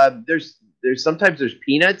 Okay. There's sometimes there's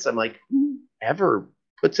peanuts. I'm like, who ever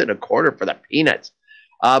puts in a quarter for the peanuts?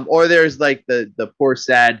 Or there's like the poor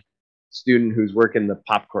sad student who's working the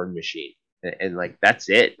popcorn machine, and like that's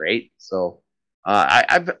it, right? So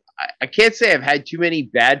I can't say I've had too many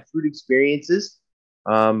bad food experiences.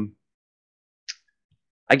 I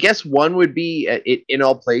guess one would be in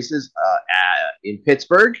all places in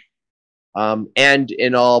Pittsburgh, and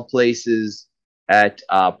in all places at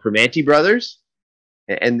Primanti Brothers,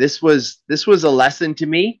 and this was a lesson to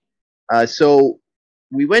me. So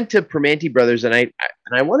we went to Primanti Brothers, and I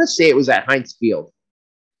want to say it was at Heinz Field,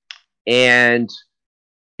 and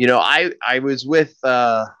I was with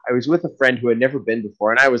a friend who had never been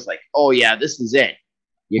before, and I was like, oh yeah, this is it.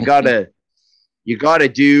 You gotta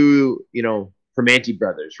do Primanti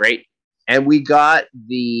Brothers, right? And we got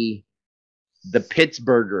the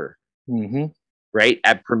Pittsburgher, right,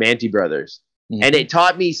 at Primanti Brothers. And it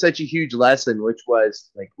taught me such a huge lesson, which was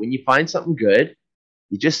like, when you find something good,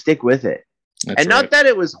 you just stick with it. That's Not that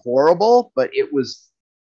it was horrible, but it was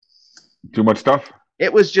Too much stuff?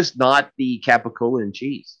 it was just not the capicola and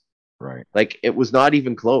cheese. Right. Like, it was not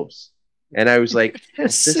even close. And I was like,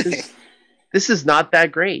 this is not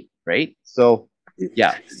that great, right? So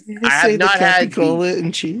yeah, I have not had cola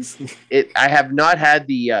and cheese. I have not had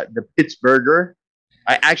the Pittsburgher.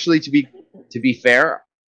 I actually, to be fair,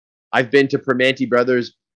 I've been to Primanti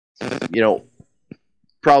Brothers,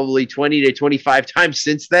 probably 20 to 25 times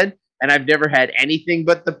since then, and I've never had anything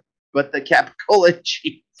but the capicola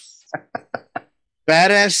cheese.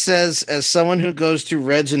 Badass says, as someone who goes to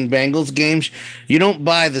Reds and Bengals games, you don't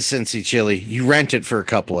buy the Cincy chili. You rent it for a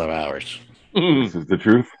couple of hours. This is the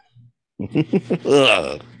truth.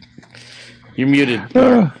 Ugh. You're muted.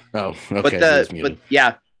 Oh, okay. But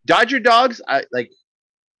yeah, Dodger dogs. I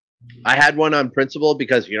had one on principle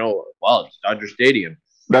because it's Dodger Stadium.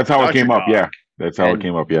 That's how it Dodger came up. dog. Yeah, that's how it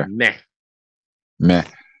came up. Yeah, Meh.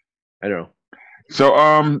 I don't know. So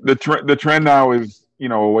the trend now is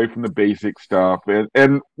away from the basic stuff,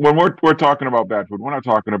 and when we're talking about bad food, we're not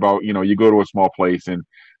talking about you go to a small place and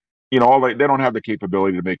they don't have the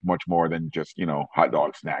capability to make much more than just hot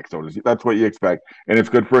dog snacks. So that's what you expect, and it's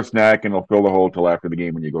good for a snack, and it'll fill the hole till after the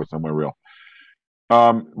game when you go somewhere real.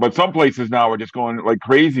 But some places now are just going like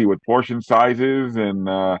crazy with portion sizes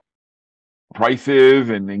and prices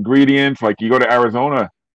and ingredients. Like you go to Arizona,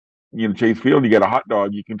 Chase Field, you get a hot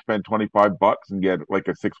dog, you can spend $25 and get like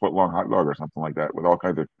a 6-foot long hot dog or something like that with all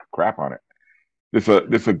kinds of crap on it. This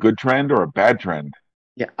a good trend or a bad trend?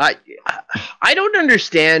 Yeah, I don't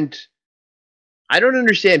understand. I don't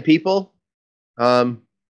understand people.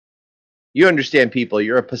 You understand people.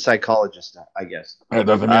 You're a psychologist, I guess. That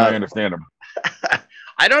doesn't mean I understand them.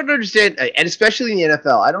 I don't understand, and especially in the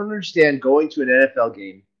NFL, I don't understand going to an NFL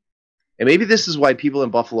game. And maybe this is why people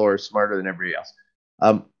in Buffalo are smarter than everybody else.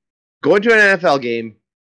 Going to an NFL game,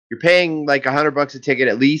 you're paying like $100 a ticket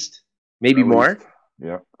at least, maybe more.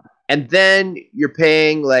 Yeah. And then you're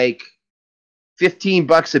paying like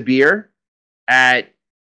 $15 a beer at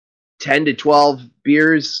 10 to 12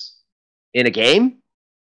 beers in a game.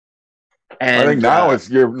 And I think now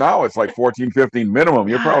it's like 14, 15 minimum.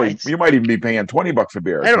 You might even be paying $20 a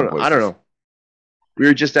beer. I don't know. We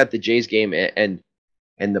were just at the Jays game, and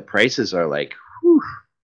the prices are like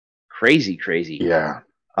crazy. Yeah.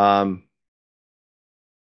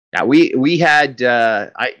 Yeah, we had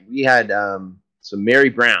some Mary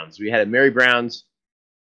Brown's. We had a Mary Brown's,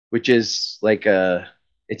 which is like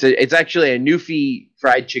it's actually a Newfie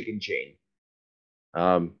fried chicken chain.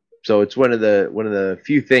 So it's one of the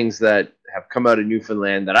few things that have come out of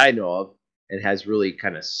Newfoundland that I know of and has really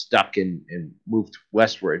kind of stuck and moved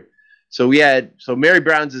westward. So Mary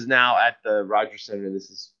Brown's is now at the Rogers Center. This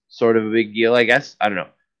is sort of a big deal, I guess. I don't know.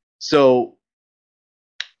 So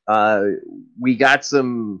we got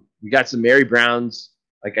some Mary Brown's,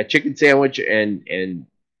 like a chicken sandwich and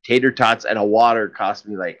tater tots and a water cost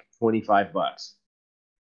me like $25.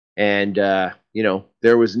 And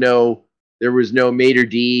there was no maitre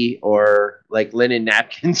d' or like linen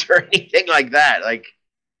napkins or anything like that. Like,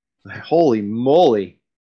 holy moly.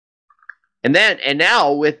 And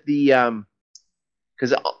now with the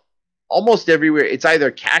because almost everywhere it's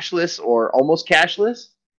either cashless or almost cashless.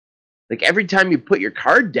 Like every time you put your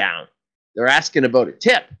card down, they're asking about a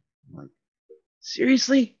tip. I'm like,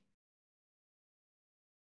 seriously?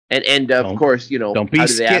 And of course, don't be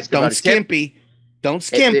skimpy. Don't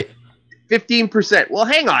skimp. 15%. Well,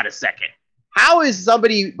 hang on a second. How is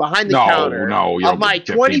somebody behind the counter of my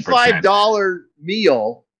 $25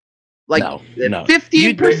 meal like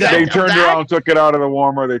 15%? They turned around, took it out of the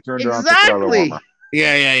warmer. They turned around, took it out of the warmer.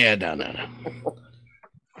 Yeah. No.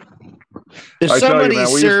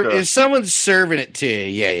 If someone's serving it to you,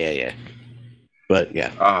 yeah. But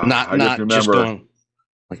yeah, not just going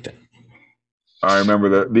like that. I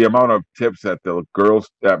remember the amount of tips that the girls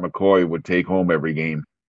at McCoy would take home every game.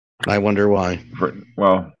 I wonder why.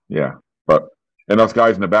 Yeah, and us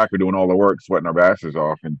guys in the back are doing all the work, sweating our asses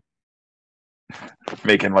off and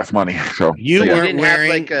making less money. So you weren't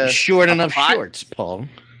wearing short enough shorts, Paul.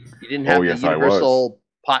 You didn't have the universal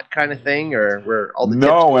pot kind of thing, or where all the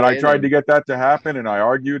tips and I tried to get that to happen, and I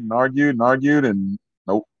argued, and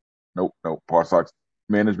nope. Paw Sox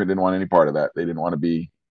management didn't want any part of that. They didn't want to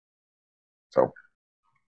be. So,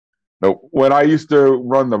 nope. When I used to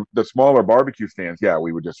run the smaller barbecue stands,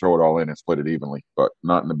 we would just throw it all in and split it evenly, but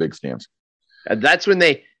not in the big stands. And that's when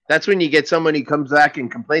you get someone who comes back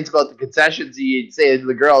and complains about the concessions. You say to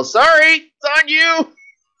the girl, "Sorry, it's on you.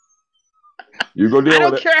 You go deal with it. I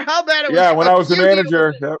don't care how bad it was." Yeah, when I was the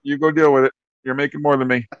manager, you go deal with it. You're making more than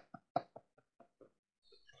me.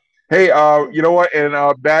 Hey, you know what? And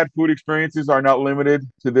bad food experiences are not limited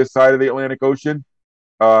to this side of the Atlantic Ocean.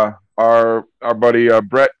 Our buddy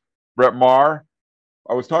Brett Maher,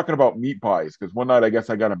 I was talking about meat pies because one night I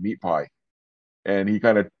guess I got a meat pie, and he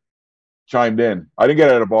kind of chimed in. I didn't get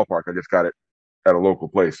it at a ballpark. I just got it at a local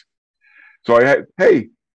place. So I had, hey,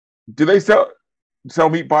 do they sell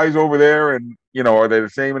meat pies over there? And are they the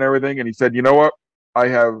same and everything? And he said, you know what?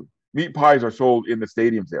 Meat pies are sold in the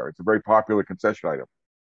stadiums there. It's a very popular concession item.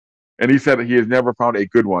 And he said that he has never found a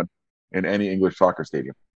good one in any English soccer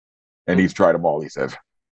stadium. And he's tried them all, he says.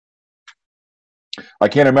 I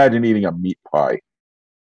can't imagine eating a meat pie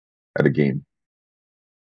at a game.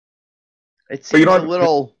 It seems a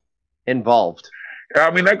little involved. I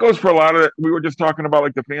mean, that goes for a lot of it. We were just talking about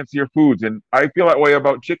like the fancier foods, and I feel that way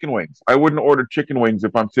about chicken wings. I wouldn't order chicken wings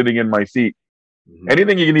if I'm sitting in my seat. Mm-hmm.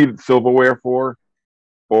 Anything you need silverware for,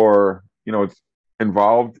 or it's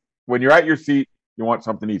involved. When you're at your seat, you want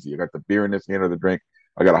something easy. You got the beer in this hand or the drink.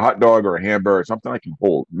 I got a hot dog or a hamburger, something I can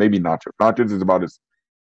hold. Maybe nachos. Nachos is about as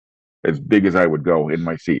big as I would go in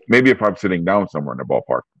my seat. Maybe if I'm sitting down somewhere in the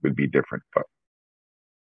ballpark, it would be different. But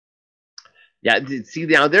yeah, see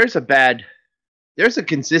now there's a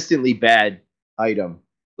consistently bad item,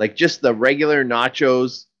 like just the regular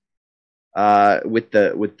nachos, with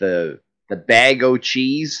the bag-o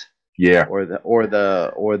cheese, or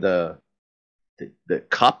the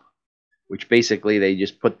cup, which basically they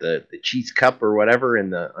just put the cheese cup or whatever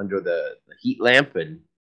under the heat lamp, and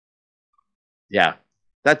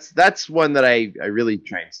that's one that I really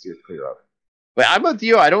try and steer clear of. But I'm with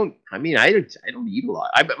you. I don't eat a lot.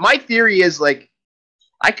 My theory is like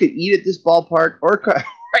I could eat at this ballpark, or I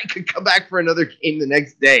could come back for another game the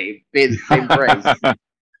next day, pay the same price.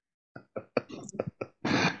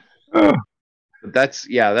 But that's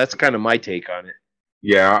kind of my take on it.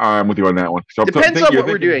 Yeah, I'm with you on that one. So Depends on what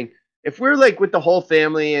we're doing. If we're like with the whole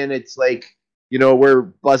family and it's like, we're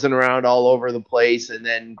buzzing around all over the place, and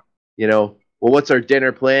then, well, what's our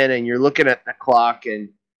dinner plan? And you're looking at the clock and,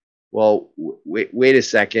 well, wait a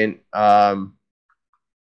second. We're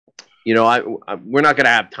not going to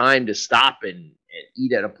have time to stop and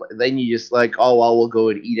eat at a place. Then you just like, oh, well, we'll go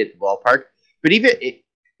and eat at the ballpark. But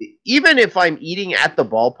even if I'm eating at the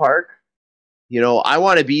ballpark, I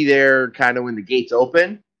want to be there kind of when the gates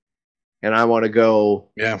open, and I want to go.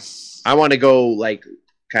 Yeah. I want to go like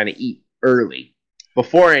kind of eat early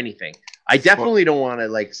before anything. I definitely don't want to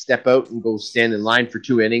like step out and go stand in line for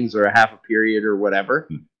 2 innings or a half a period or whatever.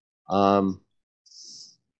 And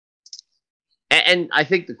I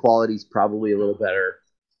think the quality is probably a little better,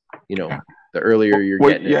 the earlier you're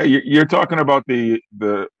getting it. Yeah, you're talking about the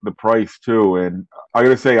price too, and I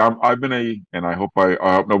gotta say, I've been and I hope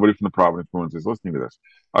nobody from the Providence Bruins is listening to this.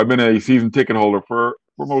 I've been a season ticket holder for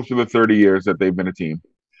most of the 30 years that they've been a team,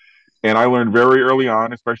 and I learned very early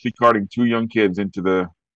on, especially carting 2 young kids into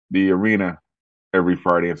the arena every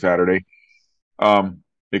Friday and Saturday.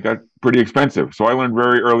 It got pretty expensive. So I learned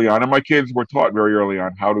very early on, and my kids were taught very early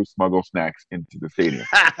on how to smuggle snacks into the stadium.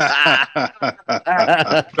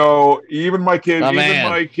 So even my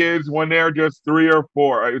kids, when they're just 3 or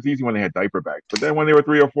 4, it was easy when they had diaper bags. But then when they were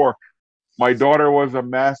 3 or 4, my daughter was a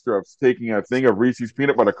master of taking a thing of Reese's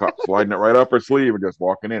peanut butter cup, sliding it right up her sleeve, and just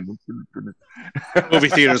walking in. Movie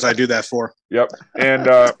theaters, I do that for. Yep. And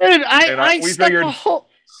Dude, we figured. Go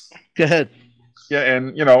ahead. Yeah,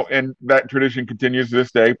 and and that tradition continues to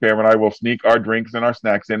this day. Pam and I will sneak our drinks and our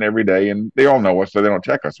snacks in every day, and they all know us, so they don't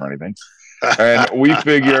check us or anything. And we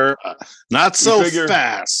figure, not so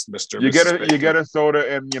fast, Mister. You get a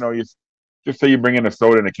soda, and you just say you bring in a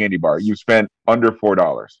soda and a candy bar. You spent under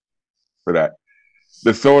 $4 for that.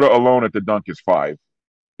 The soda alone at the Dunk is $5.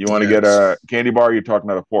 You want to get a candy bar, you're talking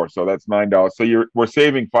another $4, so that's $9. So we're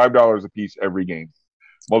saving $5 a piece every game.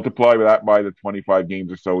 Multiply that by the 25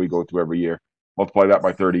 games or so we go to every year. Multiply that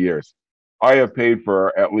by 30 years. I have paid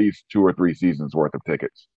for at least 2 or 3 seasons worth of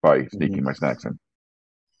tickets by sneaking my snacks in.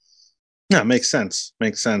 Yeah, makes sense.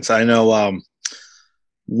 Makes sense. I know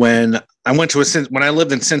when I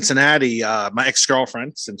lived in Cincinnati, my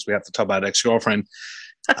ex-girlfriend, since we have to talk about ex-girlfriend,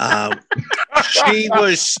 she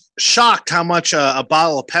was shocked how much a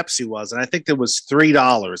bottle of Pepsi was. And I think it was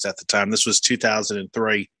 $3 at the time. This was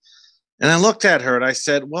 2003. And I looked at her and I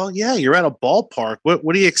said, well, yeah, you're at a ballpark.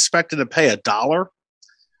 What are you expecting to pay, $1?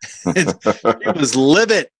 It was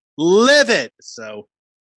livid. So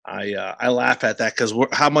I laugh at that because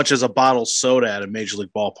how much is a bottle of soda at a major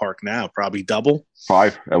league ballpark now? Probably double.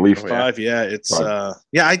 5, at least. 5. Yeah, it's I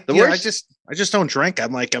just don't drink.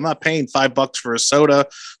 I'm not paying $5 for a soda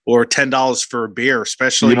or $10 for a beer,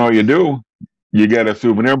 especially. You do. You get a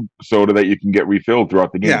souvenir soda that you can get refilled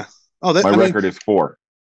throughout the game. Yeah. Oh, my record is 4.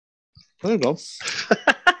 There you go.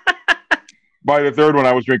 By the 3rd one,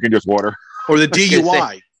 I was drinking just water. Or the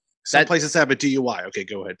DUI. Some places have a DUI. Okay,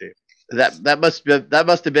 go ahead, Dave. That must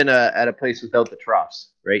have been at a place without the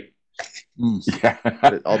troughs, right? Yeah.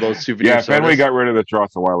 All those souvenir sodas. Fenway got rid of the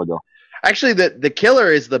troughs a while ago. Actually, the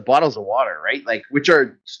killer is the bottles of water, right? Like, which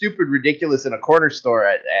are stupid, ridiculous in a corner store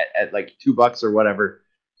at like $2 or whatever.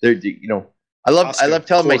 They're I love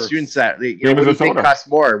telling my students that what do you think costs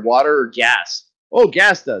more, water or gas? Oh,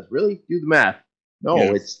 gas does. Really? Do the math. No,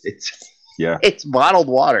 it's bottled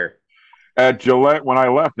water. At Gillette, when I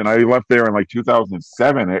left, and I left there in like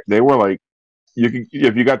 2007, they were like, if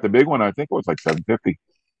you got the big one, I think it was like $7.50.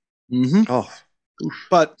 Mm-hmm. Oh,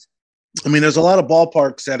 but I mean, there's a lot of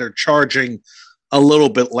ballparks that are charging a little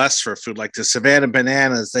bit less for food, like the Savannah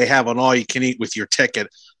Bananas. They have an all you can eat with your ticket.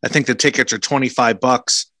 I think the tickets are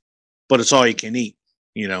 $25, but it's all you can eat,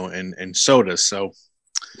 and sodas. So.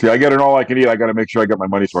 See, I get an all I can eat. I got to make sure I get my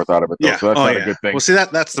money's worth out of it, though. Yeah. So that's not a good thing. Well, see,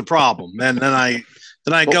 that's the problem. Then I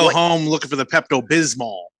go home looking for the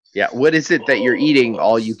Pepto-Bismol. Yeah. What is it that you're eating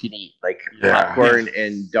all you can eat? Like popcorn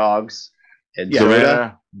and dogs and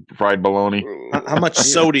soda? Fried bologna. How much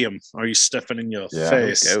sodium are you stuffing in your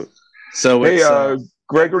face? So hey,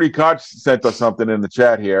 Gregory Koch sent us something in the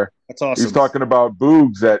chat here. That's awesome. He's talking about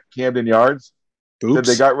Boogs at Camden Yards. That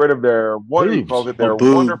they got rid of their wonderful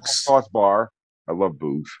sauce bar. I love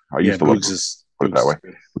Boogs. I used to love Boogs. Put it that way.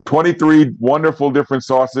 23 wonderful different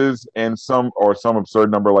sauces and some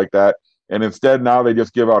absurd number like that. And instead, now they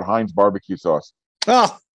just give out Heinz barbecue sauce.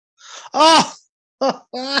 Oh,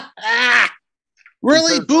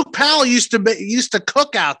 really? Boog Powell used to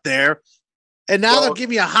cook out there, And now Well- they'll give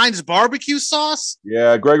me a Heinz barbecue sauce?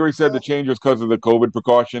 Yeah, Gregory said the change was because of the COVID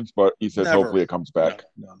precautions, but he says Never. hopefully it comes back.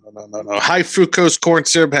 No. High fructose corn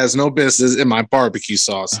syrup has no business in my barbecue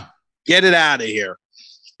sauce. Get it out of here.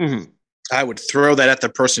 I would throw that at the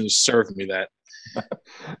person who served me that.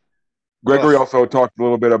 Gregory also talked a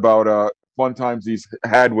little bit about fun times he's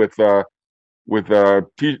had with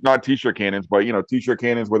not t-shirt cannons, but t-shirt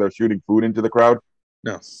cannons where they're shooting food into the crowd.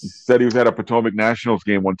 No. He said he was at a Potomac Nationals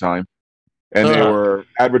game one time, and they were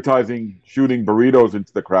advertising shooting burritos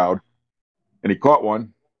into the crowd, and he caught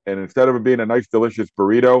one, and instead of it being a nice, delicious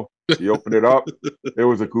burrito, he opened it up. It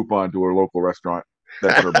was a coupon to a local restaurant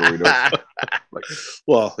that for burritos.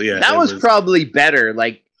 Well, yeah. That was probably better.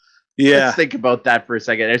 Like, yeah. let's think about that for a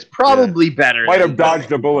second. It's probably better. Might have than-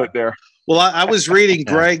 dodged a bullet there. Well, I was reading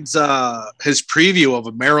Greg's his preview of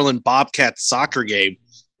a Maryland Bobcats soccer game,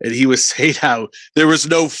 and he was saying how there was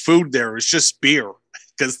no food there; it was just beer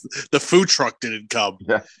because the food truck didn't come.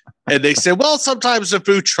 Yeah. And they said, "Well, sometimes the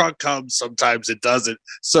food truck comes, sometimes it doesn't."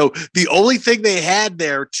 So the only thing they had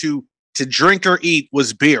there to drink or eat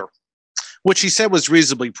was beer, which he said was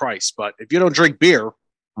reasonably priced. But if you don't drink beer,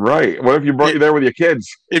 Right. What if you brought you there with your kids?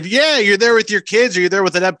 if you're there with your kids or you're there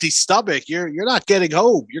with an empty stomach, you're not getting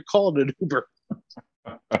home. You're calling an Uber.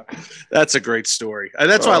 That's a great story. And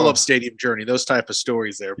that's why I love Stadium Journey, those type of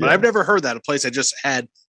stories there. But Yeah. I've never heard that, a place that just had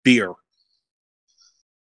beer.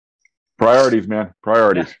 Priorities, man.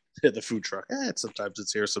 Priorities. The food truck. Sometimes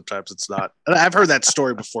it's here, sometimes it's not. And I've heard that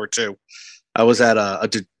story before too. I was at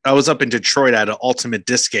I was up in Detroit at an Ultimate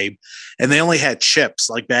Disc game, and they only had chips,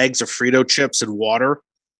 like bags of Frito chips and water.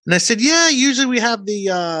 And I said, "Yeah, usually we have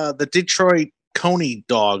the Detroit Coney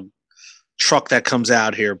dog truck that comes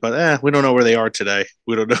out here, but we don't know where they are today.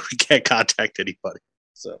 We don't know. We can't contact anybody."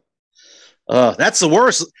 So, that's the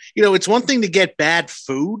worst. It's one thing to get bad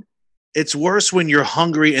food. It's worse when you're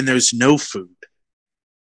hungry and there's no food.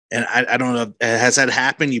 And I don't know, has that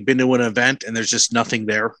happened? You've been to an event and there's just nothing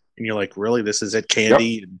there, and you're like, "Really? This is it?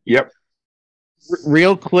 Candy?" Yep.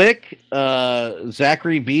 Real quick,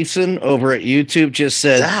 Zachary Beeson over at YouTube just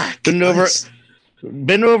said, Zach, been nice.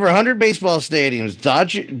 to over 100 baseball stadiums.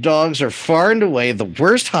 Dodge dogs are far and away the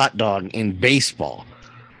worst hot dog in baseball.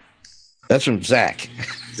 That's from Zach.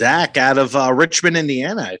 Zach out of Richmond,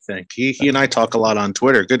 Indiana, I think. He and I talk a lot on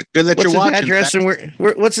Twitter. Good that What's you're his watching. address Zach. and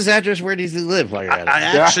what's his address? Where does he live while you're at it? I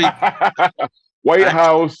actually, White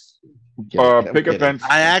House, I'm picket kidding. fence.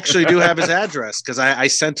 I actually do have his address because I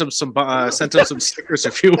sent him some stickers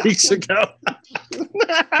a few weeks ago.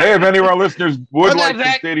 Hey, if any of our listeners would Oh, no, like some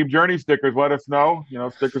Zach. Stadium Journey stickers, let us know.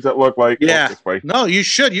 Stickers that look like Yeah. this way. No, you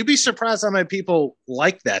should. You'd be surprised how many people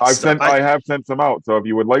like that stuff. I have sent some out. So if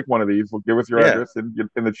you would like one of these, well, give us your Yeah. address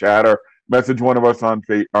in the chat or message one of us on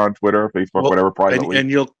Twitter or Facebook, whatever, privately. and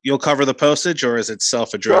you'll cover the postage, or is it Sure,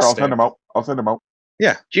 self-addressed? I'll send them out.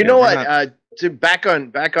 Yeah. Do you Yeah, know we're what? not- Back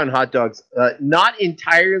on hot dogs. Not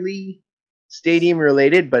entirely stadium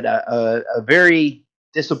related, but a very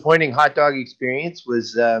disappointing hot dog experience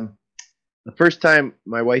was the first time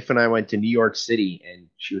my wife and I went to New York City, and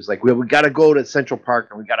she was like, "We got to go to Central Park,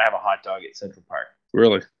 and we got to have a hot dog at Central Park."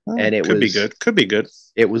 Really? And it could be was- good. Could be good.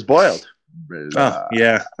 It was boiled.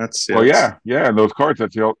 Yeah. That's Well, yeah. And those cards,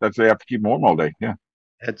 that's they have to keep warm all day. Yeah.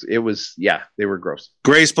 They were gross.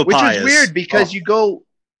 Gray's Which papayas. is weird because you go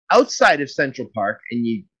outside of Central Park and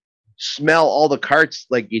you smell all the carts,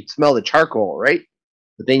 like you smell the charcoal, right?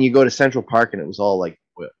 But then you go to Central Park and it was all like,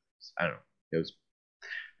 I don't know.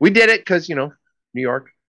 We did it because, New York,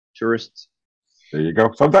 tourists. There you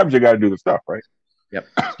go. Sometimes you got to do the stuff, right? Yep.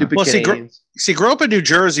 Stupid Well, see, Canadians. See, grow up in New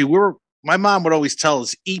Jersey. My mom would always tell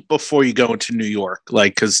us, eat before you go into New York,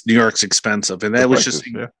 because New York's expensive. And that was just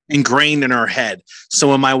ingrained in her head. So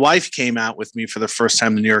when my wife came out with me for the first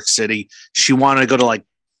time to New York City, she wanted to go to like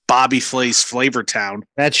Bobby Flay's Flavor Town.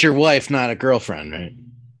 That's your wife, not a girlfriend, right?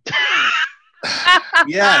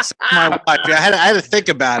 Yes, my wife. I had to think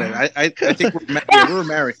about it. I think we were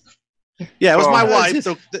married. Yeah, it was my wife.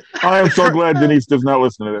 So I am so glad Denise does not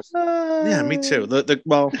listen to this. yeah, me too. The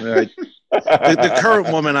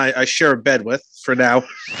current woman I share a bed with for now.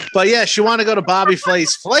 But yeah, she wanted to go to Bobby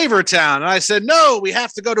Flay's Flavor Town. And I said, no, we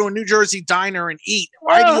have to go to a New Jersey diner and eat.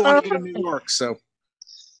 Why do you want to go to New York? So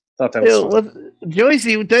thought that was fun.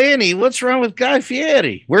 Joycey, Danny, what's wrong with Guy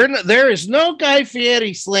Fieri? There is no Guy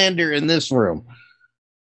Fieri slander in this room.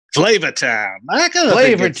 Flavor Town.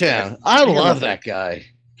 Flavor Town. I love that guy.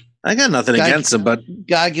 I got nothing against him, but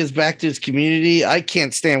guy gives back to his community. I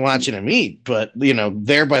can't stand watching him eat, but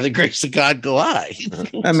there by the grace of God go I.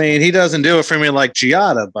 I mean, he doesn't do it for me like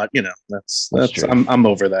Giada, but that's true. I'm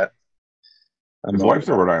over that. His wife's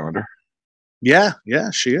a Rhode Islander. Yeah,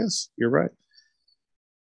 she is. You're right.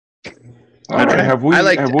 All right, Okay. have we I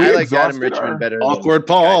like Adam exhausted Richmond our- better. Awkward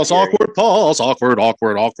pause, awkward pause,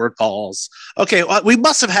 awkward pause. Okay, well, we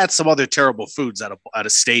must have had some other terrible foods at a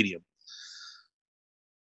stadium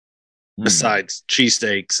besides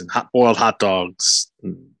cheesesteaks and boiled hot dogs.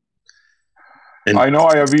 And I know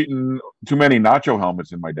I have eaten too many nacho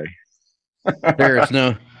helmets in my day.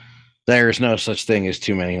 There is no such thing as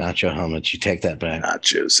too many nacho helmets. You take that back.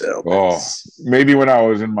 nachos. Oh, maybe when I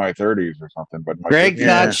was in my 30s or something. But my Greg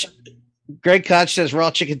 50s. Koch says raw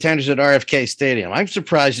chicken tenders at RFK Stadium. I'm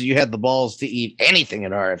surprised that you had the balls to eat anything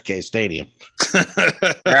at RFK Stadium.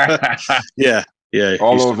 yeah.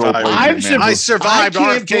 All you those old survived. places, man. I survived I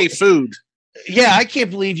can't RFK food. Yeah, I can't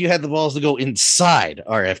believe you had the balls to go inside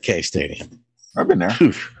RFK Stadium. I've been there.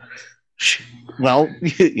 Well,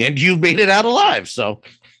 and you made it out alive, so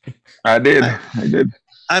I did.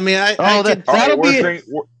 I mean,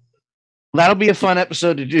 that'll be a fun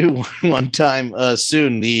episode to do one time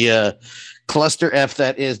soon. The cluster F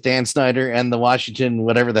that is Dan Snyder and the Washington,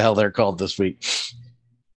 whatever the hell they're called this week.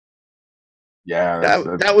 Yeah,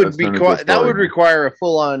 that would require a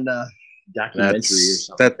full on documentary or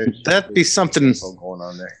something. That'd be something going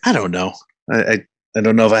on there. I don't know. I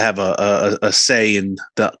don't know if I have a say in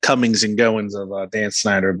the comings and goings of Dan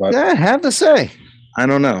Snyder, but yeah, I have to say. I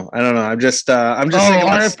don't know. I'm just thinking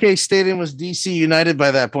RFK Stadium was DC United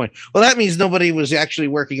by that point. Well, that means nobody was actually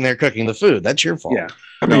working there cooking the food. That's your fault. Yeah.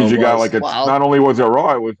 That means you got not only was it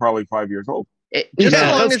raw, it was probably 5 years old. As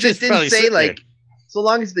long as it didn't say so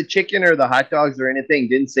long as the chicken or the hot dogs or anything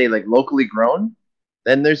didn't say like locally grown,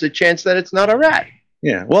 then there's a chance that it's not a rat.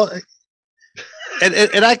 Yeah. Well,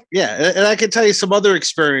 and I can tell you some other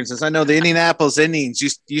experiences. I know the Indianapolis Indians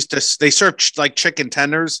used to they serve like chicken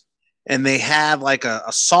tenders, and they have like a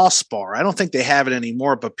sauce bar. I don't think they have it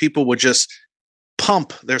anymore, but people would just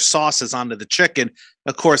pump their sauces onto the chicken.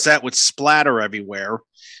 Of course, that would splatter everywhere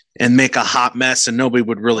and make a hot mess, and nobody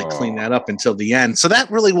would really clean that up until the end. So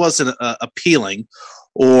that really wasn't appealing.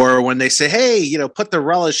 Or when they say, hey, put the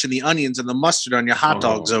relish and the onions and the mustard on your hot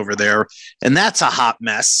dogs over there, and that's a hot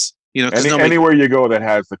mess. Anywhere you go that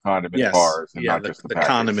has the condiment bars, and not just the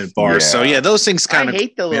condiment bars. Yeah. So those things kind of. I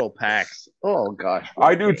hate the little packs. Oh gosh,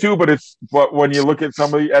 I do too. But when you look at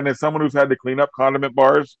somebody, and as someone who's had to clean up condiment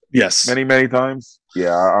bars, yes, many times,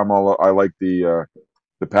 I like the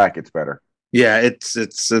packets better. Yeah,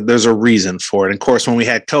 it's there's a reason for it. And of course, when we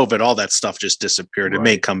had COVID, all that stuff just disappeared. Right. It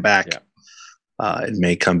may come back. Yeah. It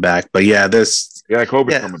may come back, but COVID's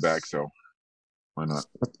coming back, so why not?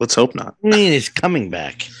 Let's hope not. I mean, it's coming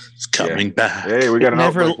back. It's coming back. Hey, we got an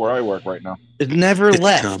outbreak where I work right now. It never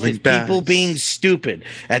left. It's people being stupid.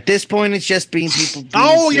 At this point, it's just being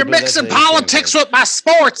people. You're mixing politics with my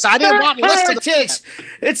sports. I didn't want to listen to politics.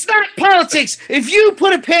 It's not politics. If you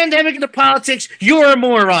put a pandemic into politics, you're a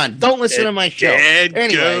moron. Don't listen to my show.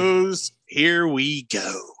 Goes. Here we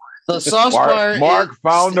go. The sauce bar. Mark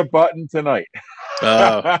found a button tonight.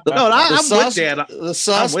 I'm with Dan. The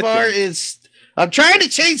sauce bar is. I'm trying to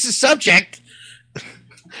change the subject.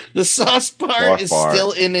 The sauce bar is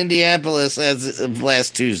still in Indianapolis as of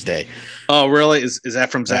last Tuesday. Oh, really? Is that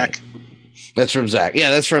from Zach? That's from Zach.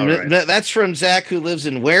 Yeah, that's from Zach, who lives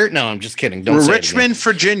in where? No, I'm just kidding. Don't say Richmond,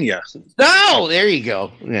 Virginia. No, there you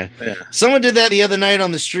go. Yeah. Someone did that the other night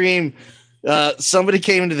on the stream. Somebody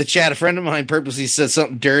came into the chat. A friend of mine purposely said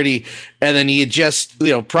something dirty, and then he had just,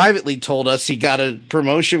 privately told us he got a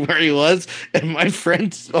promotion where he was. And my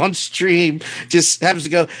friend on stream just happens to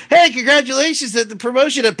go, "Hey, congratulations at the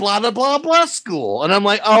promotion at blah blah blah blah school." And I'm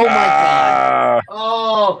like, "Oh my god!"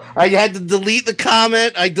 Oh, I had to delete the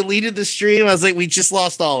comment. I deleted the stream. I was like, "We just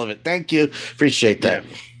lost all of it." Thank you, appreciate that.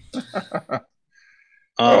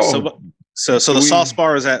 So the sauce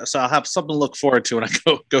bar is at. So I'll have something to look forward to when I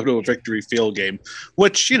go to a Victory Field game.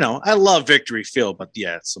 Which I love Victory Field, but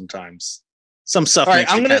sometimes some stuff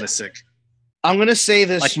makes me kind of sick. I'm gonna say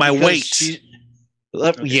this, like my weight.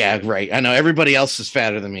 Yeah, right. I know everybody else is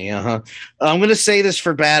fatter than me. I'm gonna say this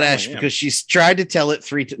for Badash because she's tried to tell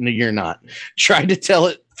it no, you're not. Tried to tell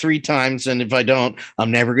it 3 times, and if I don't, I'm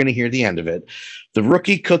never gonna hear the end of it. The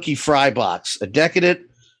Rookie Cookie Fry Box, a decadent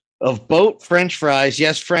of boat French fries,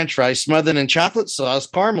 yes, French fries, smothered in chocolate sauce,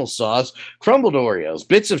 caramel sauce, crumbled Oreos,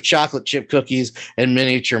 bits of chocolate chip cookies, and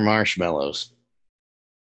miniature marshmallows.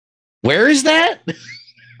 Where is that?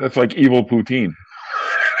 That's like evil poutine.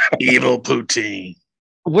 Evil poutine.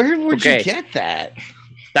 Where would you get that?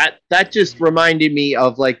 That just reminded me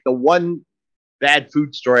of like the one bad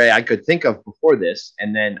food story I could think of before this,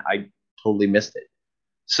 and then I totally missed it.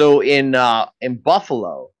 So in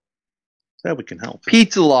Buffalo, that we can help.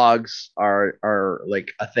 Pizza logs are like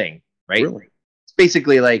a thing, right? Really? It's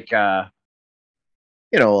basically like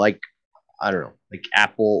like I don't know, like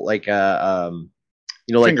apple, like like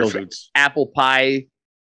Finger those foods. apple pie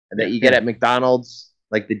that you get at McDonald's,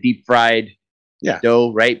 like the deep fried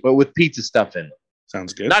dough, right? But with pizza stuff in it.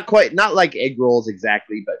 Sounds good. Not like egg rolls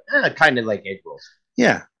exactly, but kind of like egg rolls.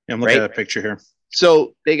 Yeah, I'm looking at a picture here.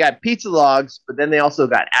 So they got pizza logs, but then they also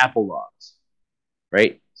got apple logs,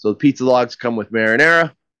 right? So the pizza logs come with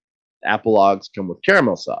marinara, the apple logs come with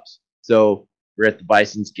caramel sauce. So we're at the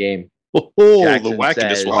Bison's game. The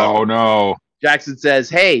wackiness. Oh no! Jackson says,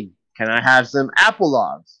 "Hey, can I have some apple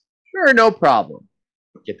logs?" Sure, no problem.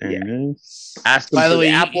 Get the ask them for the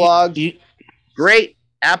apple logs. Great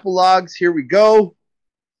apple logs. Here we go.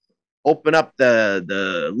 Open up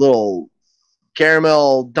the little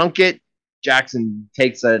caramel dunk it. Jackson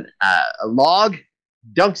takes a log,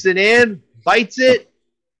 dunks it in, bites it.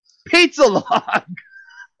 Pizza log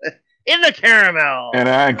in the caramel.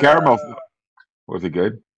 And caramel. Was it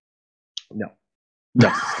good? No.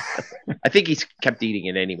 I think he's kept eating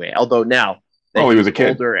it anyway. Although now that he was a kid,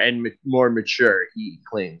 older and more mature, he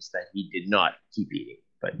claims that he did not keep eating.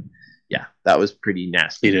 But yeah, that was pretty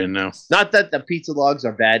nasty. He didn't know. Not that the pizza logs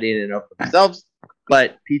are bad in and of themselves,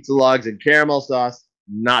 but pizza logs and caramel sauce,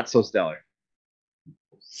 not so stellar.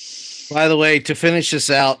 By the way, to finish this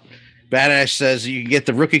out, Badass says you can get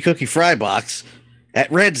the Rookie Cookie Fry box at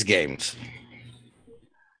Reds games.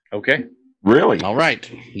 Okay. Really? All right.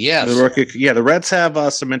 Yes. The Reds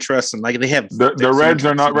have some interest in, like, they have the Reds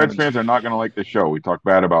are not Reds fans are not going to like the show. We talked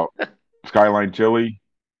bad about Skyline Chili.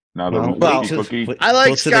 Now the cookie. I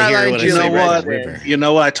like Skyline Chili. You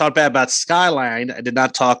know what? I talked bad about Skyline. I did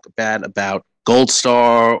not talk bad about Gold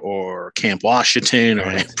Star or Camp Washington or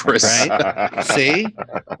Empress. Right? See?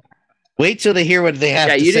 Wait till they hear what they have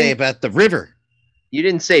to say about the river. You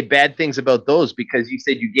didn't say bad things about those because you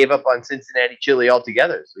said you gave up on Cincinnati chili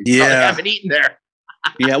altogether. So you probably haven't eaten there.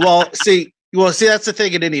 Yeah, see, that's the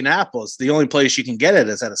thing in Indianapolis. The only place you can get it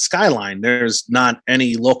is at a Skyline. There's not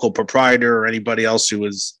any local proprietor or anybody else who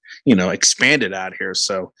is, expanded out here.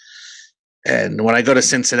 So, and when I go to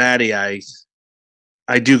Cincinnati, I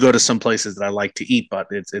do go to some places that I like to eat, but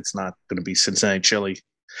it's not going to be Cincinnati chili.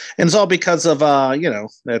 And it's all because of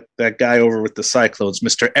that guy over with the Cyclones,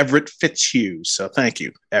 Mr. Everett Fitzhugh. So thank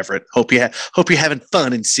you, Everett. Hope you're having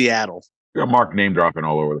fun in Seattle. You got Mark name dropping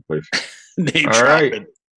all over the place. Dropping.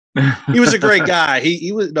 He was a great guy.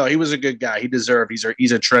 He was a good guy. He deserved.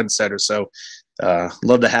 He's a trendsetter. So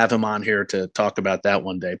love to have him on here to talk about that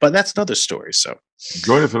one day. But that's another story. So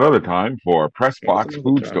join us another time for Press Box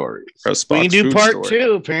Food Stories. We can do part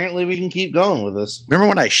 2. Apparently, we can keep going with this. Remember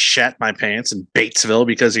when I shat my pants in Batesville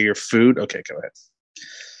because of your food? Okay, go ahead.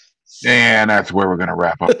 And that's where we're going to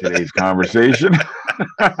wrap up today's conversation.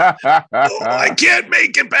 I can't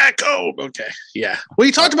make it back home. Okay, yeah. Well,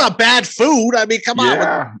 you talked about bad food. I mean, come on.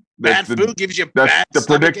 Yeah, bad food gives you bad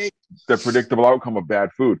the predictable outcome of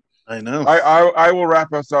bad food. I know. I will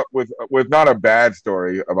wrap us up with not a bad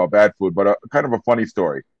story about bad food, but a kind of a funny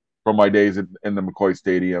story from my days in the McCoy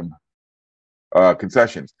Stadium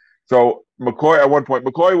concessions. So McCoy, at one point,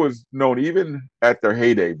 McCoy was known even at their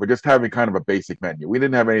heyday for just having kind of a basic menu. We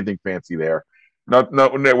didn't have anything fancy there. Not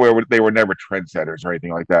where they were never trendsetters or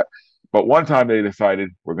anything like that. But one time they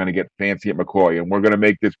decided we're going to get fancy at McCoy and we're going to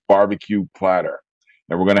make this barbecue platter.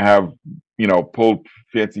 And we're going to have,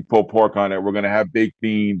 fancy pulled pork on it. We're going to have baked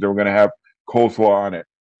beans, and we're going to have coleslaw on it.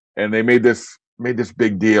 And they made this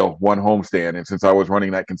big deal one homestand. And since I was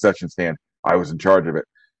running that concession stand, I was in charge of it.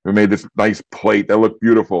 We made this nice plate that looked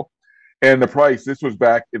beautiful. And the price, this was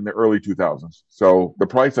back in the early 2000s. So the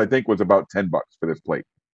price, I think, was about $10 for this plate.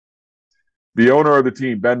 The owner of the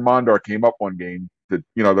team, Ben Mondor, came up one game.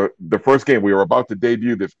 The first game, we were about to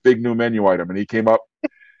debut this big new menu item. And he came up,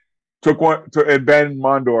 and Ben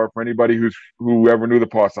Mondor, for anybody who ever knew the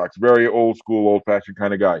Paw Sox, very old school, old fashioned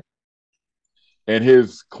kind of guy. And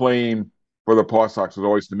his claim for the Paw Sox was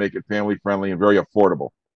always to make it family friendly and very affordable.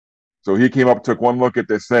 So he came up, took one look at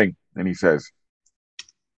this thing, and he says,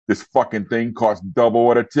 "This fucking thing costs double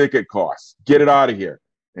what a ticket costs. Get it out of here."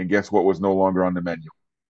 And guess what was no longer on the menu?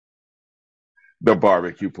 The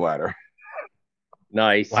barbecue platter.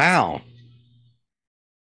 Nice. Wow.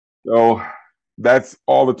 So that's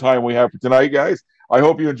all the time we have for tonight, guys. I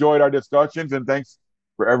hope you enjoyed our discussions, and thanks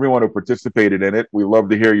for everyone who participated in it. We love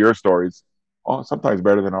to hear your stories. Oh, sometimes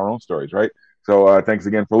better than our own stories, right? So thanks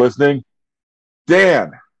again for listening.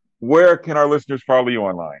 Dan, where can our listeners follow you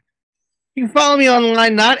online? You can follow me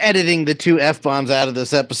online, not editing the 2 F-bombs out of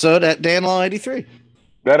this episode, at DanLaw83.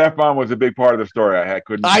 That F-bomb was a big part of the story.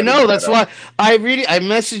 I know, that's why I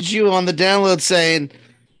messaged you on the download saying,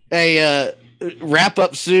 hey, wrap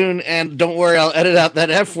up soon, and don't worry, I'll edit out that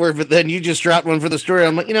F word. But then you just dropped one for the story.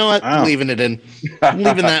 I'm like, you know what? I'm Wow. leaving it in. I'm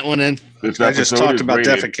leaving that one in. This I just episode talked is about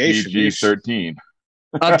rated defecation. PG-13.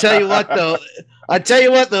 I'll tell you what,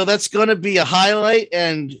 though. That's going to be a highlight,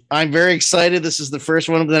 and I'm very excited. This is the first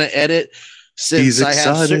one I'm going to edit since He's I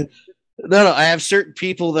have excited. I have certain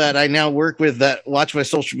people that I now work with that watch my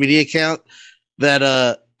social media account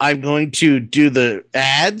that I'm going to do the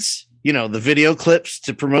ads, the video clips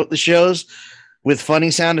to promote the shows with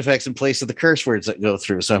funny sound effects in place of the curse words that go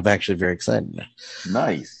through. So I'm actually very excited.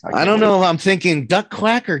 Nice. I don't know if I'm thinking duck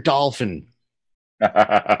quack or dolphin.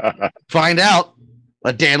 Find out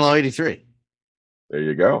at Danlow 83. There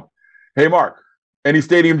you go. Hey, Mark, any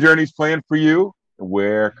stadium journeys planned for you?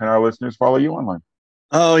 Where can our listeners follow you online?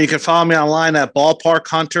 Oh, you can follow me online at Ballpark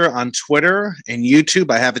Hunter on Twitter and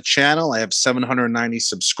YouTube. I have a channel. I have 790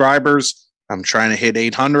 subscribers. I'm trying to hit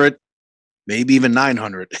 800, maybe even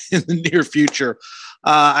 900 in the near future.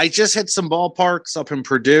 I just hit some ballparks up in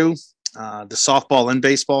Purdue, the softball and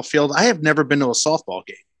baseball field. I have never been to a softball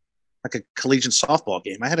game, like a collegiate softball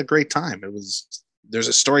game. I had a great time. There's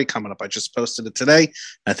a story coming up. I just posted it today.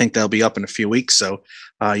 I think they'll be up in a few weeks, so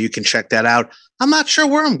you can check that out. I'm not sure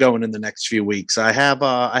where I'm going in the next few weeks. I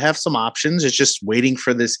have some options. It's just waiting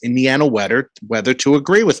for this Indiana weather to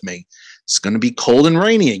agree with me. It's going to be cold and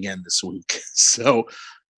rainy again this week, so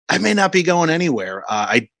I may not be going anywhere.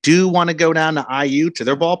 I do want to go down to IU to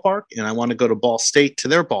their ballpark, and I want to go to Ball State to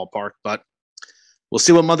their ballpark, but we'll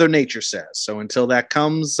see what Mother Nature says. So until that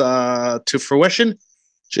comes to fruition,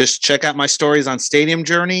 just check out my stories on Stadium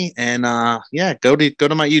Journey, and go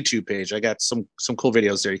to my YouTube page. I got some cool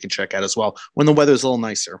videos there you can check out as well when the weather's a little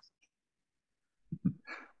nicer.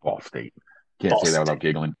 Ball State. Can't say that without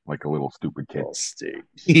giggling like a little stupid kid. Ball State.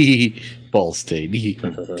 Ball State.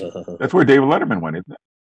 That's where David Letterman went, isn't it?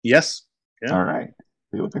 Yes. Yeah. All right.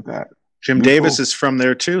 Hey, look at that. Jim Davis is from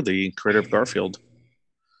there too, the creator of Garfield.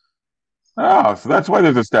 Oh, so that's why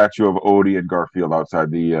there's a statue of Odie and Garfield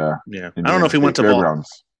outside the I don't know if he went to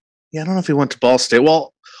Fairgrounds. I don't know if he went to Ball State.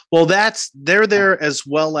 Well, they're there as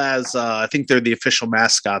well as I think they're the official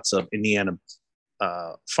mascots of Indiana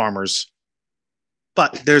Farmers.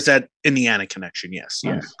 But there's that Indiana connection, yes.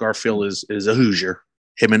 Nice. Yeah. Garfield is a Hoosier,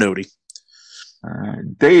 him and Odie. All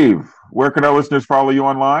right. Dave, where can our listeners follow you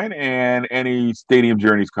online, and any stadium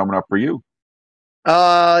journeys coming up for you?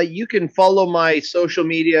 You can follow my social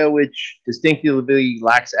media, which distinctively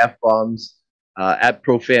lacks F-bombs, at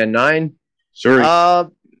Profan9. Sorry.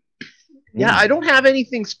 I don't have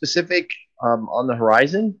anything specific on the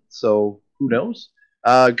horizon, so who knows?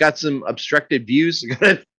 Got some obstructed views.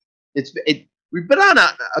 We've been on an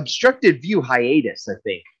obstructed view hiatus, I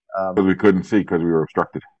think. Because we couldn't see because we were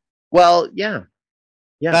obstructed. Well, yeah.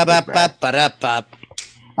 Ba-ba-ba-ba-da-ba.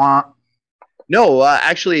 No,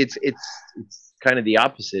 actually, it's kind of the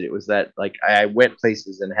opposite. It was that I went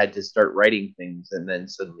places and had to start writing things, and then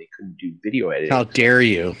suddenly couldn't do video editing. How dare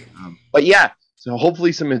you? But yeah, so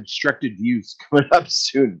hopefully some obstructed views coming up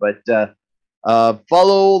soon. But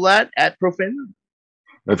follow that at Profan.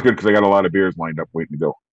 That's good because I got a lot of beers lined up waiting to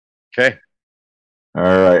go. Okay. All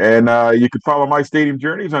right. And you can follow my Stadium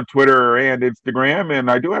Journeys on Twitter and Instagram. And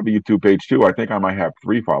I do have a YouTube page, too. I think I might have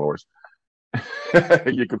 3 followers.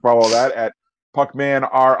 You can follow that at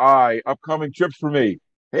PuckmanRI. Upcoming trips for me.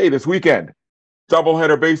 Hey, this weekend,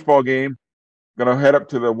 doubleheader baseball game. Going to head up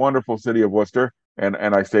to the wonderful city of Worcester. And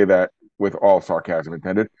I say that with all sarcasm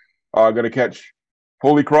intended. Going to catch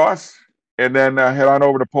Holy Cross and then head on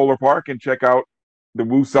over to Polar Park and check out the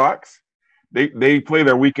Woo Sox. They play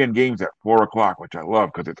their weekend games at 4:00, which I love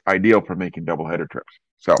because it's ideal for making doubleheader trips.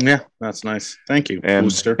 So Yeah, that's nice. Thank you,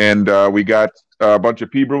 Booster. And we got a bunch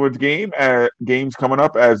of P. Bruins games coming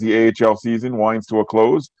up as the AHL season winds to a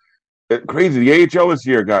close. Crazy. The AHL is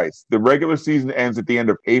here, guys. The regular season ends at the end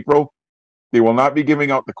of April. They will not be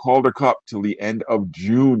giving out the Calder Cup till the end of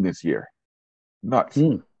June this year. Nuts.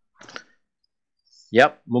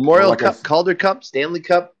 Yep. Memorial Cup, Calder Cup, Stanley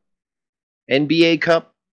Cup, NBA Cup.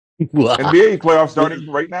 NBA playoffs starting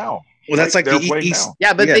right now. Well, that's like they're the playing East. now.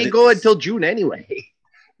 Yeah, but they go until June anyway.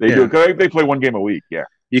 They do. They play one game a week. Yeah.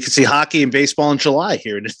 You can see hockey and baseball in July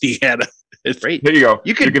here in Indiana. It's great. There you go.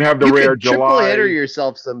 You can have the rare July. Triple header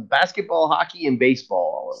yourself some basketball, hockey, and baseball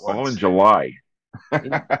all at once. All in July.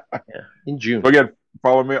 In June. So again,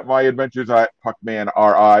 follow me my adventures at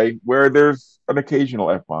PuckmanRI, where there's an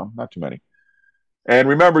occasional F-bomb, not too many. And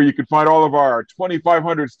remember, you can find all of our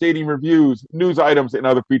 2,500 stadium reviews, news items, and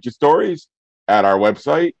other feature stories at our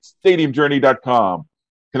website, stadiumjourney.com.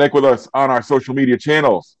 Connect with us on our social media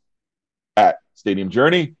channels at Stadium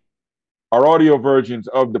Journey. Our audio versions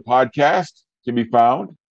of the podcast can be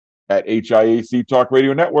found at HIAC Talk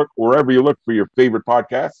Radio Network, wherever you look for your favorite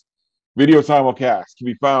podcasts. Video simulcast can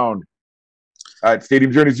be found at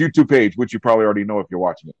Stadium Journey's YouTube page, which you probably already know if you're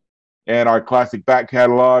watching it. And our classic back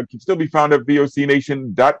catalog can still be found at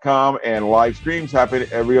VOCNation.com, and live streams happen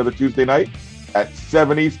every other Tuesday night at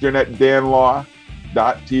 7 Eastern at danlaw.tv.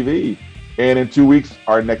 And in 2 weeks,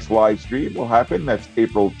 our next live stream will happen. That's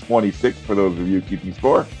April 26th, for those of you keeping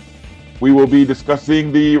score. We will be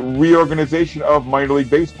discussing the reorganization of minor league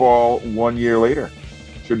baseball 1 year later.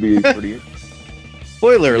 Should be pretty interesting.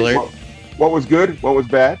 Spoiler alert. What was good? What was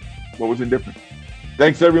bad? What was indifferent?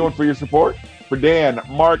 Thanks, everyone, for your support. For Dan,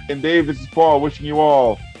 Mark, and Dave, this is Paul wishing you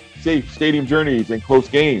all safe stadium journeys and close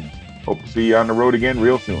games. Hope to see you on the road again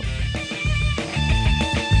real soon.